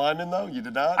wanting to be a lineman, though? You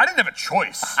did not? I didn't have a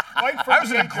choice. I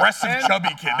was an aggressive, chubby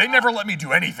kid. They never let me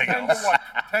do anything else.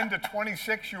 10 to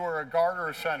 26, you were a guard or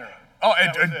a center. Oh,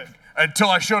 until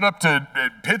I showed up to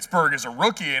Pittsburgh as a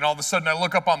rookie, and all of a sudden I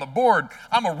look up on the board,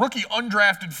 I'm a rookie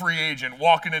undrafted free agent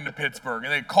walking into Pittsburgh.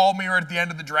 And they called me right at the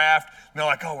end of the draft, and they're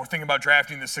like, oh, we're thinking about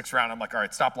drafting the 6th round. I'm like, all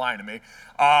right, stop lying to me.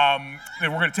 We're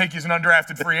going to take you as an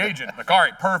undrafted free agent. I'm like, all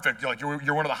right, perfect. You're like,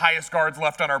 you're one of the highest guards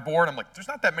left on our board. I'm like, there's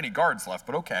not that many guards left,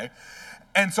 but okay.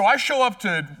 And so I show up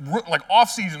to like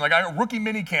off-season, like a rookie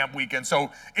mini camp weekend.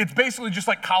 So it's basically just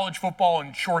like college football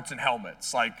in shorts and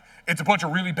helmets. Like it's a bunch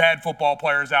of really bad football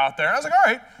players out there. I was like,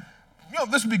 all right,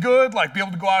 this would be good. Like be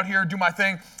able to go out here, do my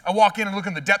thing. I walk in and look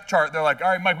in the depth chart. They're like, all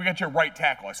right, Mike, we got you a right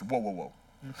tackle. I said, whoa.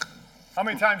 How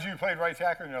many times have you played right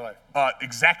tackle in your life?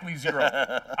 Exactly 0.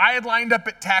 I had lined up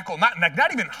at tackle, not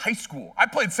even high school. I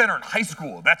played center in high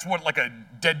school. That's what like a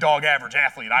dead dog average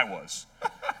athlete I was.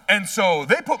 And so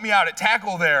they put me out at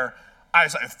tackle there. I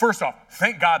was like, first off,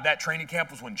 thank God that training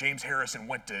camp was when James Harrison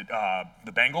went to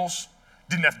the Bengals.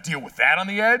 Didn't have to deal with that on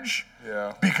the edge.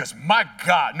 Yeah. Because my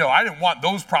God, no, I didn't want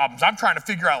those problems. I'm trying to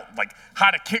figure out like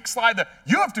how to kick slide.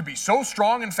 You have to be so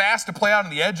strong and fast to play out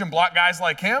on the edge and block guys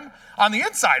like him. On the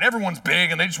inside, everyone's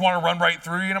big and they just want to run right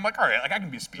through you. And I'm like, all right, like I can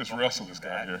be a speed. Just wrestle this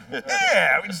guy here.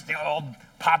 Yeah, we just all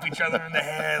pop each other in the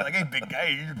head. Like, hey, big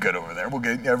guy, you're good over there. We'll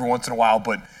get you every once in a while.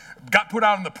 But got put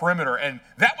out on the perimeter, and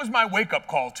that was my wake-up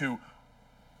call to,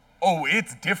 oh,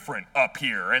 it's different up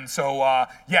here. And so,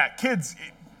 kids,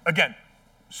 again,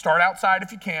 start outside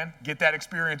if you can. Get that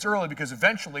experience early because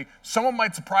eventually someone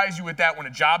might surprise you with that when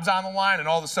a job's on the line, and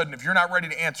all of a sudden, if you're not ready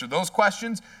to answer those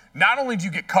questions, not only do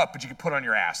you get cut, but you get put on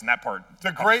your ass, and that part.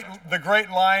 The great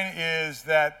line is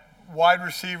that wide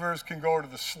receivers can go to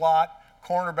the slot,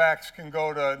 cornerbacks can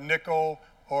go to nickel,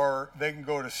 or they can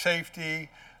go to safety.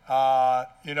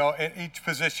 And each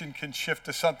position can shift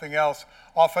to something else.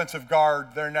 Offensive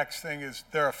guard, their next thing is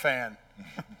they're a fan.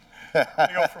 They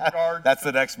go from guard. That's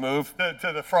the next move.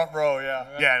 To the front row, yeah.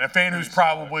 Yeah, and a fan who's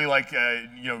probably like,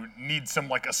 needs some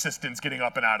like assistance getting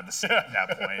up and out of the seat at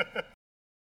that point.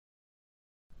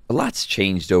 A lot's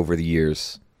changed over the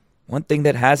years. One thing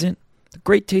that hasn't, the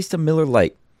great taste of Miller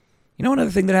Lite. You know,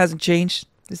 another thing that hasn't changed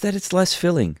is that it's less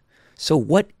filling. So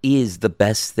what is the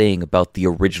best thing about the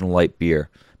original light beer?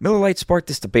 Miller Lite sparked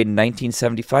this debate in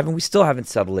 1975, and we still haven't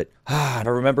settled it. I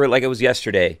remember it like it was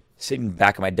yesterday. Sitting in the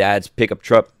back of my dad's pickup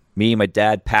truck, me, my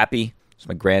dad, Pappy, it's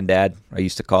my granddad, I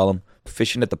used to call him,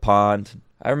 fishing at the pond.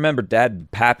 I remember Dad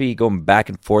and Pappy going back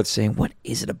and forth saying, what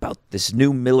is it about this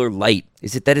new Miller Lite?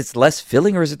 Is it that it's less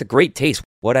filling or is it the great taste?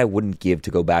 What I wouldn't give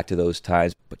to go back to those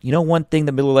times. But you know one thing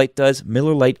that Miller Lite does?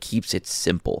 Miller Lite keeps it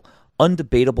simple.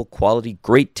 Undebatable quality,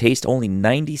 great taste, only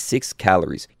 96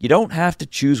 calories. You don't have to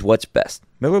choose what's best.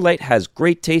 Miller Lite has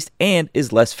great taste and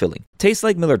is less filling. Tastes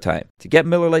like Miller time. To get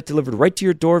Miller Lite delivered right to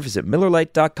your door, visit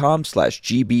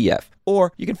MillerLite.com/GBF.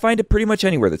 Or you can find it pretty much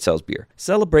anywhere that sells beer.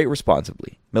 Celebrate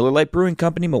responsibly. Miller Lite Brewing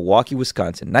Company, Milwaukee,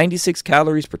 Wisconsin. 96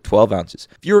 calories per 12 ounces.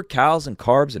 Fewer calories and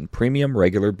carbs and premium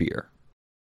regular beer.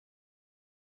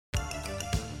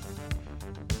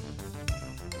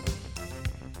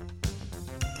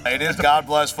 It is God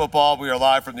Bless Football. We are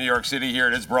live from New York City here.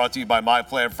 It is brought to you by My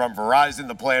Plan from Verizon,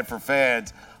 the plan for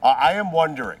fans. I am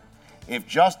wondering if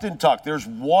Justin Tuck, there's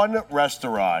one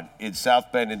restaurant in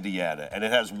South Bend, Indiana, and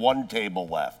it has one table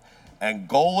left, and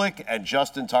Golick and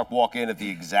Justin Tuck walk in at the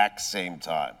exact same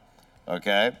time,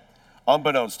 okay?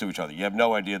 Unbeknownst to each other. You have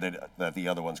no idea that the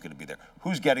other one's going to be there.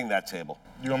 Who's getting that table?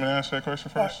 You want me to answer that question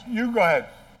first? You go ahead.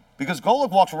 Because Golick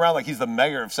walks around like he's the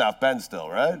mayor of South Bend still,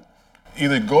 right?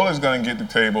 Either Golick's going to get the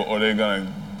table or they're going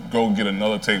to go get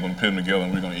another table and put them together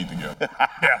and we're going to eat together.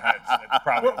 Yeah, that's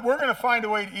probably. We're going to find a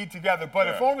way to eat together, but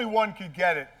if only one could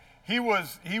get it. He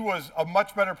was a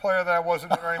much better player than I was at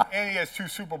Notre Dame, and he has 2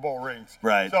 Super Bowl rings.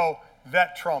 Right. So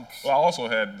that trumps. Well, I also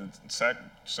had the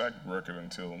sack record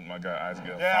until my guy Isaac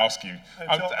Gafowski.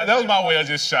 Yeah. That was my way of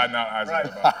just shouting out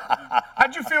Isaac Gafowski.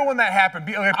 How'd you feel when that happened?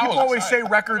 People always say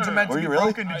records are meant to be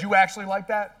broken. Did you actually like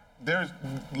that? There's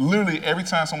literally every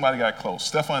time somebody got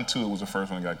close. Stephon Tuitt was the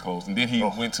first one that got close, and then he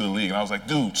went to the league, and I was like,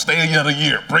 dude, stay another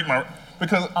year, break my.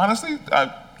 Because honestly,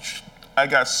 I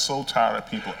got so tired of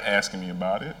people asking me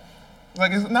about it.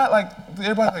 Like, it's not like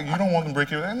everybody's like, you don't want them to break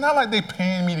your. It's not like they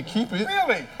paying me to keep it.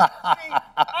 Really?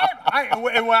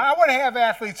 When I would have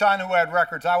athletes on who had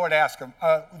records, I would ask them.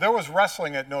 There was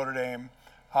wrestling at Notre Dame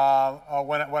when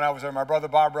I was there. My brother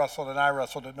Bob wrestled, and I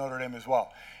wrestled at Notre Dame as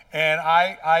well. And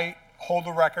I hold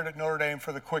the record at Notre Dame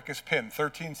for the quickest pin,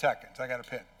 13 seconds. I got a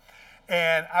pin.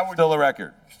 And I would Still a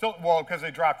record. Well, because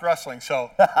they dropped wrestling, so.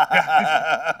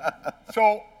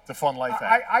 So It's a fun life.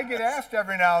 I get asked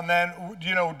every now and then,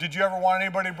 did you ever want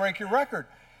anybody to break your record?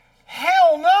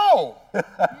 Hell no.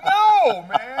 No,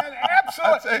 man.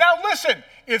 Absolutely. Now, listen,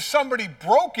 if somebody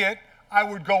broke it, I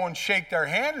would go and shake their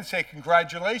hand and say,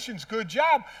 congratulations, good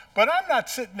job. But I'm not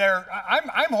sitting there.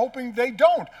 I'm hoping they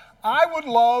don't. I would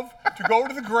love to go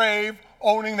to the grave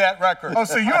owning that record. Oh,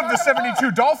 so you have the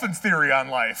 72 Dolphins theory on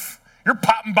life. You're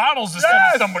popping bottles as soon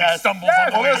as somebody stumbles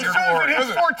on the way to your glory.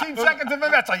 His 14 seconds of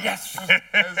it, that's like, yes.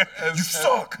 You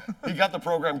suck. He got the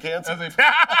program canceled. As a player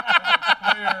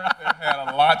that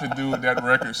had a lot to do with that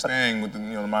record staying with the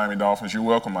Miami Dolphins. You're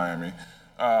welcome, Miami.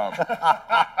 Oh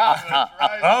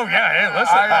yeah, hey,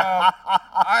 listen.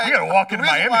 You gotta walk into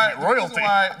Miami and get royalty.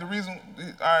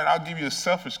 All right, I'll give you a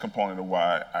selfish component of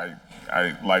why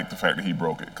I like the fact that he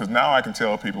broke it. Because now I can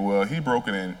tell people, well, he broke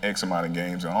it in X amount of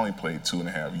games and only played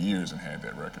 2.5 years and had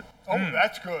that record. Oh,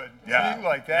 that's good. Yeah. You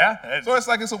like that. Yeah. So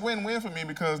it's a win-win for me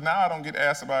because now I don't get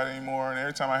asked about it anymore. And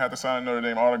every time I have to sign a Notre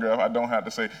Dame autograph, I don't have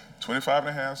to say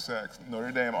 25.5 sacks,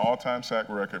 Notre Dame all-time sack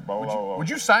record, blah, blah, blah. Would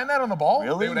you sign that on the ball?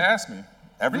 Really? They would ask me.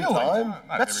 Every time? Not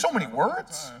That's every so many time,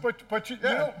 words. But you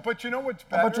know what's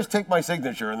better? How about just take my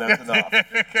signature and that's enough?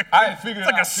 I had figured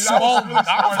It's like it out. a See, I small was really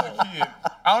smart novel. as a kid.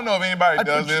 I don't know if anybody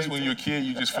does this when you're a kid.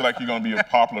 You just feel like you're going to be a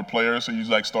popular player, so you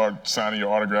like start signing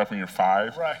your autograph when you're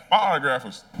 5. Right. My autograph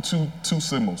was two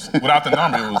symbols. Without the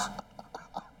number, it was.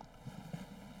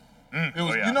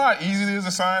 You know how easy it is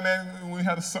to sign that when we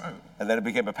had to sign. And then it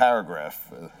became a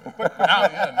paragraph.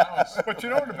 Now it's. But you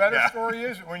know what the better story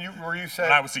is? Where you said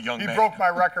When I was a young he man. broke my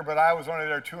record, but I was only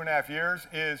there 2.5 years,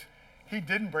 is he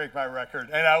didn't break my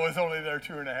record, and I was only there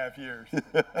 2.5 years.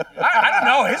 I don't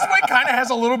know. His way kind of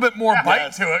has a little bit more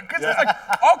bite to it. Because it's like,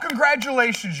 oh,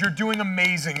 congratulations, you're doing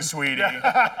amazing, sweetie.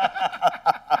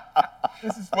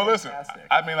 This is well, listen.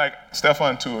 I mean, like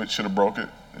Stephon Tuitt should have broke it.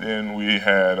 Then we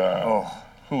had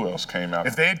who else came out?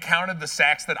 If they had counted the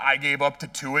sacks that I gave up to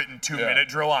Tuitt in 2-minute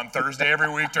drill on Thursday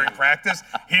every week during practice,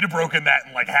 he'd have broken that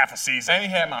in like half a season. And he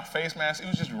had my face mask. It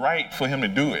was just right for him to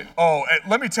do it. Oh,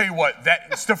 let me tell you what.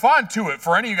 That Stephon Tuitt,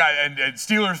 for any of you guys, and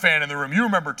Steelers fan in the room, you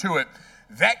remember Tuitt.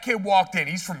 That kid walked in.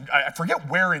 He's from, I forget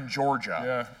where in Georgia.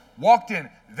 Yeah. Walked in.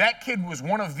 That kid was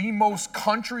one of the most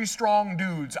country-strong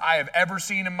dudes I have ever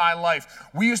seen in my life.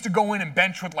 We used to go in and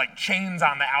bench with like chains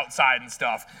on the outside and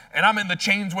stuff. And I'm in the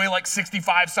chains weigh like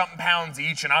 65-something pounds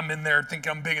each, and I'm in there thinking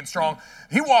I'm big and strong.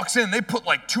 He walks in, they put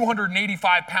like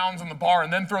 285 pounds on the bar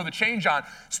and then throw the change on.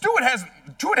 Tuitt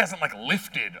hasn't like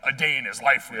lifted a day in his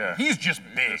life. Really. Yeah. He's just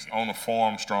big. Just on the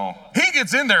form, strong. He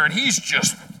gets in there and he's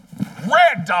just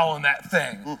ragdolling that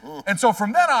thing. And so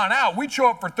from then on out, we'd show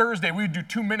up for Thursday, we'd do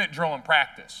 2-minute drill in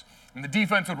practice. And the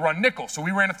defense would run nickel. So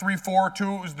we ran a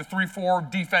 3-4-2. It was the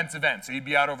 3-4 defensive end. So he'd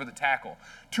be out over the tackle.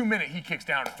 2-minute, he kicks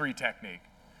down a 3 technique.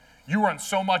 You run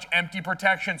so much empty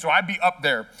protection. So I'd be up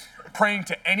there praying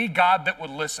to any God that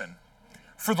would listen.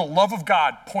 For the love of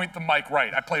God, point the mic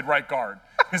right. I played right guard.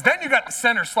 Because then you got the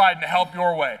center sliding to help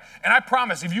your way. And I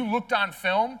promise, if you looked on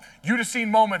film, you'd have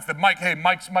seen moments that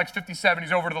Mike's 57,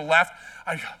 he's over to the left.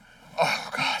 Oh,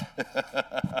 God.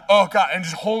 Oh, God. And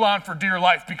just hold on for dear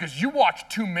life because you watch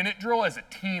 2-minute drill as a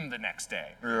team the next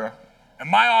day. Yeah. And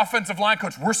my offensive line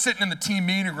coach, we're sitting in the team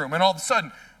meeting room, and all of a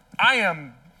sudden, I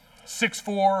am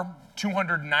 6'4",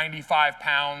 295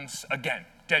 pounds. Again,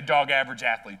 dead dog average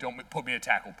athlete. Don't put me at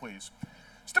tackle, please.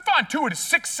 Stephon Tuitt is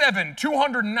 6'7",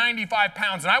 295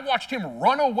 pounds, and I watched him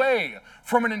run away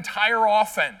from an entire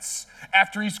offense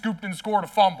after he scooped and scored a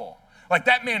fumble. Like,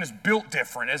 that man is built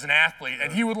different as an athlete,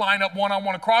 and he would line up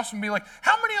one-on-one across and be like,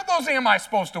 how many of those am I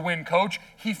supposed to win, coach?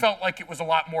 He felt like it was a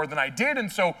lot more than I did,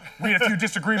 and so we had a few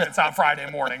disagreements on Friday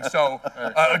morning. So,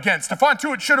 again, Stephon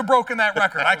Tuitt should have broken that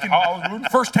record. I can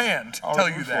firsthand tell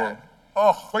you that.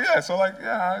 Oh, but yeah, so like,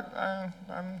 yeah,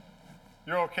 I'm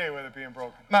You're okay with it being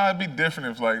broken? Nah, it'd be different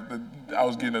if like I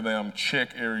was getting a damn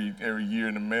check every year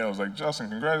in the mail. It's like, Justin,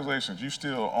 congratulations, you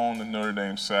still own the Notre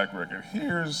Dame sack record.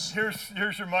 Here's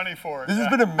your money for it. This has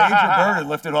been a major burden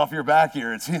lifted off your back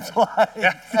here, it seems like.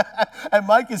 And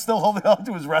Mike is still holding on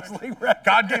to his wrestling record.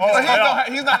 God gave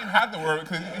he's not even have to worry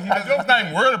because he's not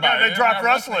even worried about it. They dropped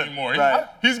wrestling anymore. Right.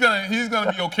 He's gonna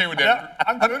be okay with that. Yeah,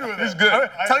 I'm good with it. He's good.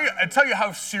 I tell you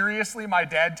how seriously my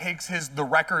dad takes the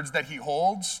records that he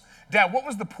holds. Dad, what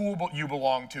was the pool you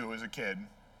belonged to as a kid?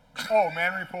 Oh,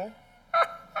 Manry Pool?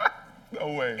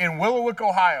 No way. In Willowick,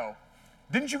 Ohio.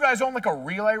 Didn't you guys own like a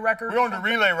relay record? We owned a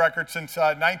relay record since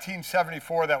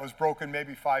 1974 that was broken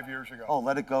maybe 5 years ago. Oh,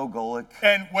 let it go, Golick.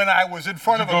 And when I was in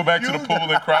front Did you go back to the pool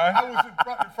and cry? I was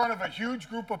in front of a huge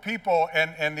group of people,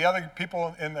 and the other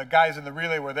people and the guys in the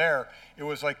relay were there. It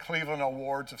was like Cleveland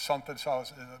Awards of something, so I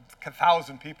was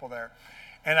 1,000 people there.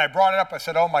 And I brought it up. I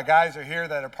said, oh, my guys are here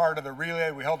that are part of the relay.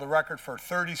 We held the record for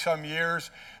 30-some years.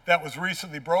 That was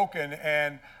recently broken.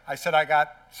 And I said,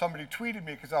 somebody tweeted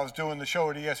me because I was doing the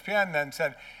show at ESPN and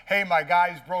said, hey, my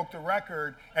guys broke the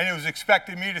record. And it was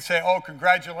expecting me to say, oh,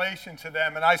 congratulations to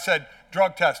them. And I said,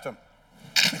 drug test them.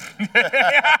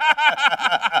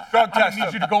 I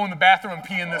need you to go in the bathroom and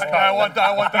pee in this cup. I want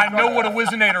that. I know what a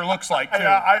Wizinator looks like, too.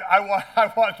 Yeah, I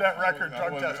want that record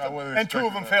drug test. And 2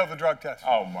 of them failed the drug test.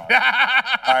 Oh, my. All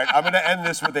right, I'm going to end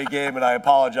this with a game, and I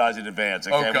apologize in advance.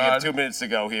 Okay, Oh, we God. have 2 minutes to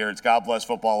go here. It's God Bless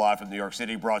Football Live from New York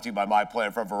City, brought to you by my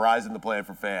plan from Verizon, the plan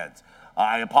for fans.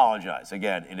 I apologize,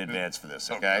 again, in advance for this,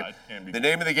 okay? God, can't be The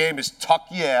name of the game is Tuck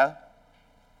Yeah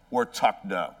or Tuck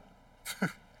No.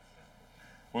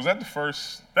 Was that the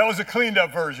first? That was a cleaned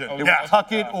up version. It was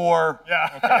Tuck It or...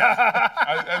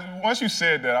 Yeah. Once you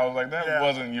said that, I was like, that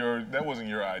wasn't your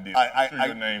idea.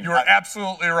 Your name. You are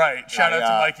absolutely right. Shout out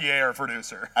to Mikey A, our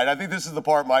producer. And I think this is the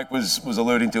part Mike was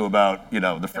alluding to about, the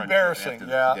friendship. Embarrassing.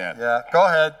 after- Yeah. Go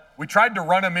ahead. We tried to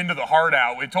run him into the hard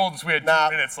out. We told us we had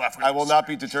 2 minutes left. I will not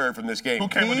be deterred from this game. Who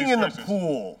came with Peeing these in the questions?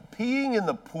 pool. Peeing in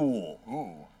the pool.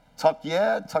 Ooh. Tuck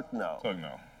yeah, tuck no. Tuck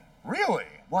no. Really?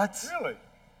 What? Really?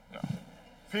 No.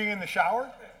 Peeing in the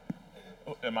shower?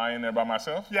 Am I in there by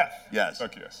myself? Yes. Yes.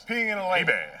 Tuck yes. Peeing in a lake?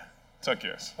 Maybe. Tuck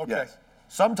yes. Okay. Yes.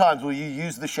 Sometimes will you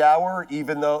use the shower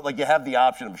even though, like you have the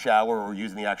option of shower or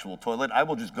using the actual toilet? I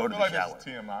will just go to I the feel shower. like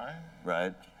this is TMI.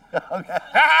 Right? Okay.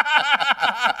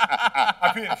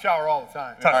 I pee in the shower all the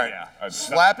time. All right. Yeah. I do.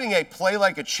 Slapping a play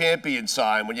like a champion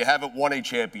sign when you haven't won a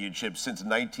championship since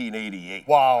 1988.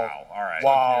 Wow. All right.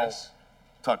 Wow. Yes.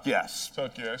 Tuck yes.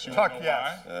 Tuck yes. You Tuck wanna know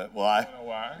yes. why? Why? You know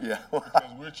why? Yeah.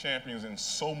 Because we're champions in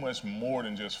so much more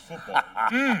than just football.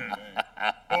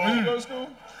 Where you go to school?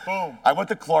 Boom. I went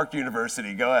to Clark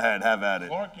University. Go ahead, have at it.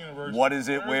 Clark University. What is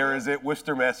it? Where is it?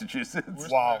 Worcester, Massachusetts.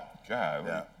 Wow. God.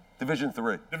 Yeah. Division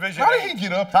 3. Division How 8. did he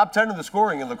get up? Top 10 in the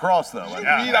scoring in lacrosse, though. You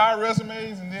read our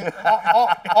resumes and then.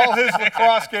 All his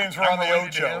lacrosse games were on the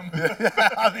related to Ocho. him.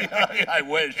 I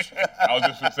wish. I was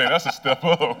just going to say, that's a step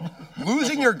up.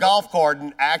 Losing your golf cart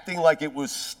and acting like it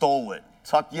was stolen.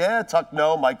 Tuck yeah, tuck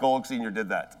no. Mike Golick Sr. did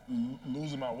that.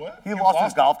 Losing my what? He lost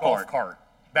his golf cart.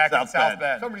 Back in South South Bend.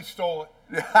 Bend. Somebody stole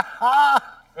it.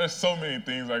 There's so many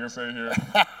things I can say here.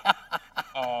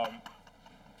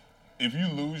 If you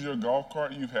lose your golf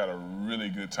cart, you've had a really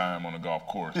good time on a golf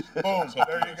course. Boom.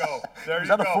 There you go. There Was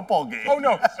you that go. a football game? Oh,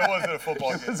 no. It wasn't a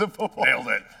football It game. was a football Nailed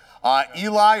game. it.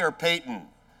 Eli or Peyton?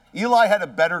 Eli had a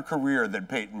better career than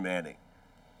Peyton Manning.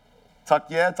 Tuck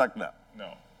yeah, tuck no.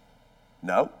 No.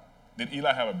 No? Did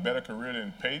Eli have a better career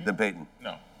than Peyton? Than Peyton.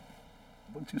 No.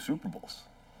 Won 2 Super Bowls.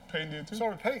 Peyton did too. So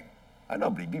did Peyton. I know,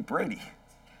 but he beat Brady.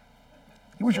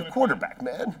 He was your quarterback,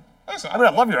 man. Listen, I mean, I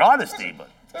love your honesty, but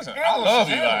Listen, I Analysts, love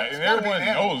Eli, analysts. and Gotta be everyone an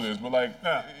knows analyst. this, but like,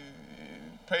 Yeah.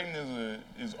 Peyton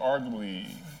is arguably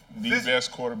the This-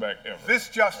 best quarterback ever. This,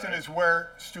 Justin, is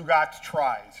where Stugatz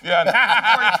tries. Yeah, I know.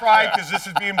 He's going to try because this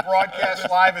is being broadcast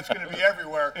live. It's going to be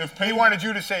everywhere. If He Peyton- wanted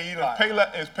you to say Eli.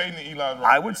 Is Peyton and Eli right?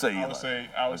 I would say I Eli.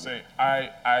 would say I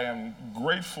am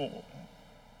grateful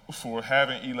for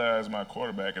having Eli as my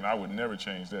quarterback, and I would never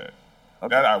change that.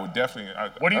 Okay. That I would definitely.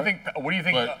 What do you think? What do you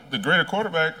think? But the greater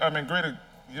quarterback, greater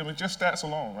Yeah, but just stats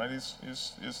alone, right?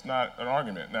 It's not an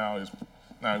argument. Now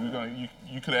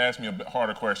you could have asked me a bit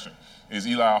harder question. Is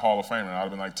Eli a Hall of Famer? And I'd have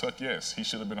been like, Tuck, yes, he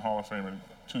should have been a Hall of Famer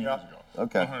 2 years ago.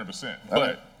 Okay. 100%.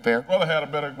 But fair. Brother had a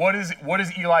better. What is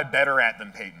Eli better at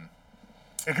than Peyton?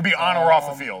 It could be on or off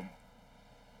the field.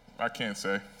 I can't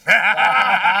say. All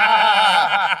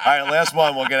right, last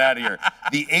one. We'll get out of here.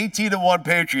 The 18-1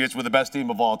 Patriots were the best team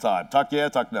of all time. Tuck yeah,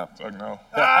 Tuck no. Tuck no. All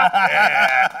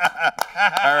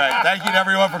right. Thank you to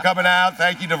everyone for coming out.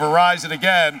 Thank you to Verizon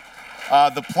again.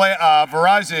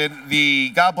 Verizon, the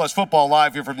God Bless Football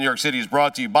Live here from New York City is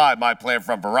brought to you by My Plan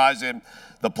from Verizon.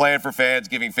 The plan for fans,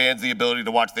 giving fans the ability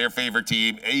to watch their favorite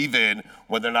team, even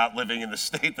when they're not living in the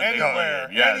state that they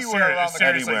live in. Yes. Anywhere around the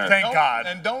country. Anywhere. Thank God.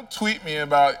 And don't tweet me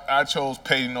about I chose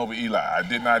Peyton over Eli. I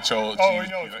did not choose. Oh, you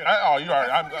know you are.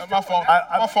 My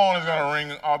phone is gonna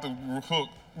ring off the hook.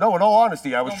 No, in all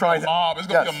honesty, I was trying to. It's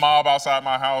gonna be a mob outside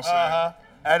my house.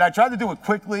 And I tried to do it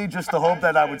quickly just to hope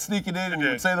that I would sneak it in and you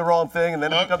would say the wrong thing, and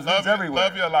then it becomes news everywhere.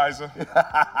 Love you,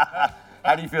 Eliza.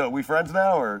 How do you feel? Are we friends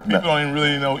now, or people don't even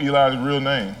really know Eli's real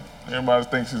name? Everybody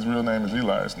thinks his real name is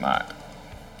Eli. It's not.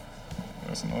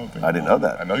 That's another thing. I didn't know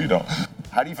that. I know you don't.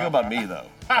 How do you feel about me, though,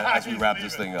 as we wrap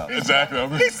this thing up? Exactly.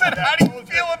 He said, how do you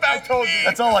feel about me?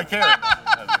 That's all I care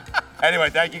about. Anyway,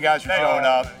 thank you guys for showing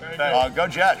up. Go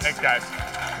Jets. Thanks, guys.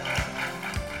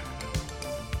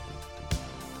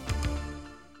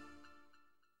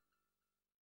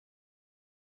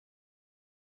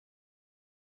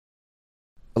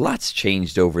 A lot's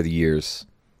changed over the years.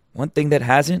 One thing that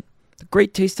hasn't, the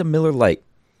great taste of Miller Lite.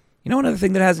 You know, another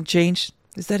thing that hasn't changed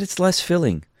is that it's less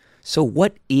filling. So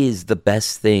what is the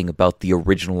best thing about the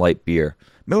original light beer?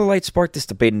 Miller Lite sparked this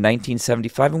debate in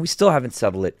 1975, and we still haven't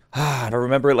settled it. I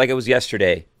remember it like it was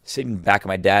yesterday. Sitting back of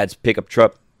my dad's pickup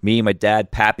truck, me, my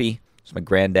dad, Pappy, it's my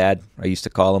granddad, I used to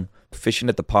call him, fishing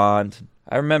at the pond.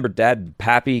 I remember Dad and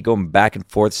Pappy going back and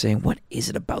forth saying, what is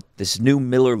it about this new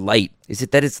Miller Lite? Is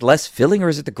it that it's less filling, or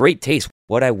is it the great taste?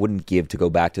 What I wouldn't give to go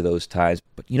back to those times.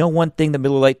 But you know one thing that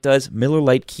Miller Lite does? Miller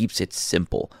Lite keeps it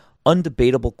simple.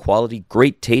 Undebatable quality,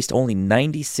 great taste, only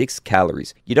 96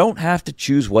 calories. You don't have to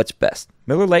choose what's best.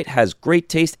 Miller Lite has great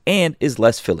taste and is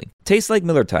less filling. Tastes like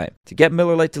Miller time. To get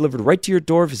Miller Lite delivered right to your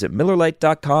door, visit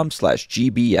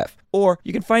MillerLite.com/GBF. Or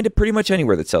you can find it pretty much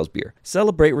anywhere that sells beer.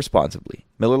 Celebrate responsibly.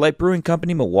 Miller Lite Brewing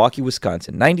Company, Milwaukee,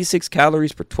 Wisconsin. 96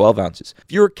 calories per 12 ounces.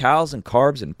 Fewer calories and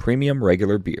carbs and premium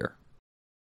regular beer.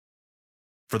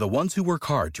 For the ones who work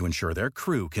hard to ensure their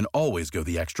crew can always go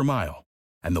the extra mile,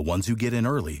 and the ones who get in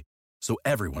early so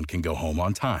everyone can go home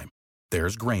on time,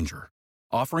 there's Grainger,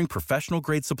 offering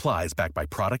professional-grade supplies backed by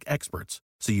product experts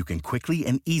so you can quickly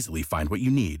and easily find what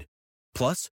you need.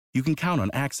 Plus, you can count on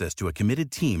access to a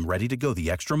committed team ready to go the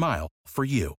extra mile for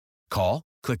you. Call,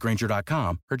 click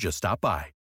Grainger.com, or just stop by.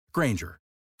 Grainger,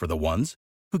 for the ones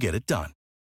who get it done.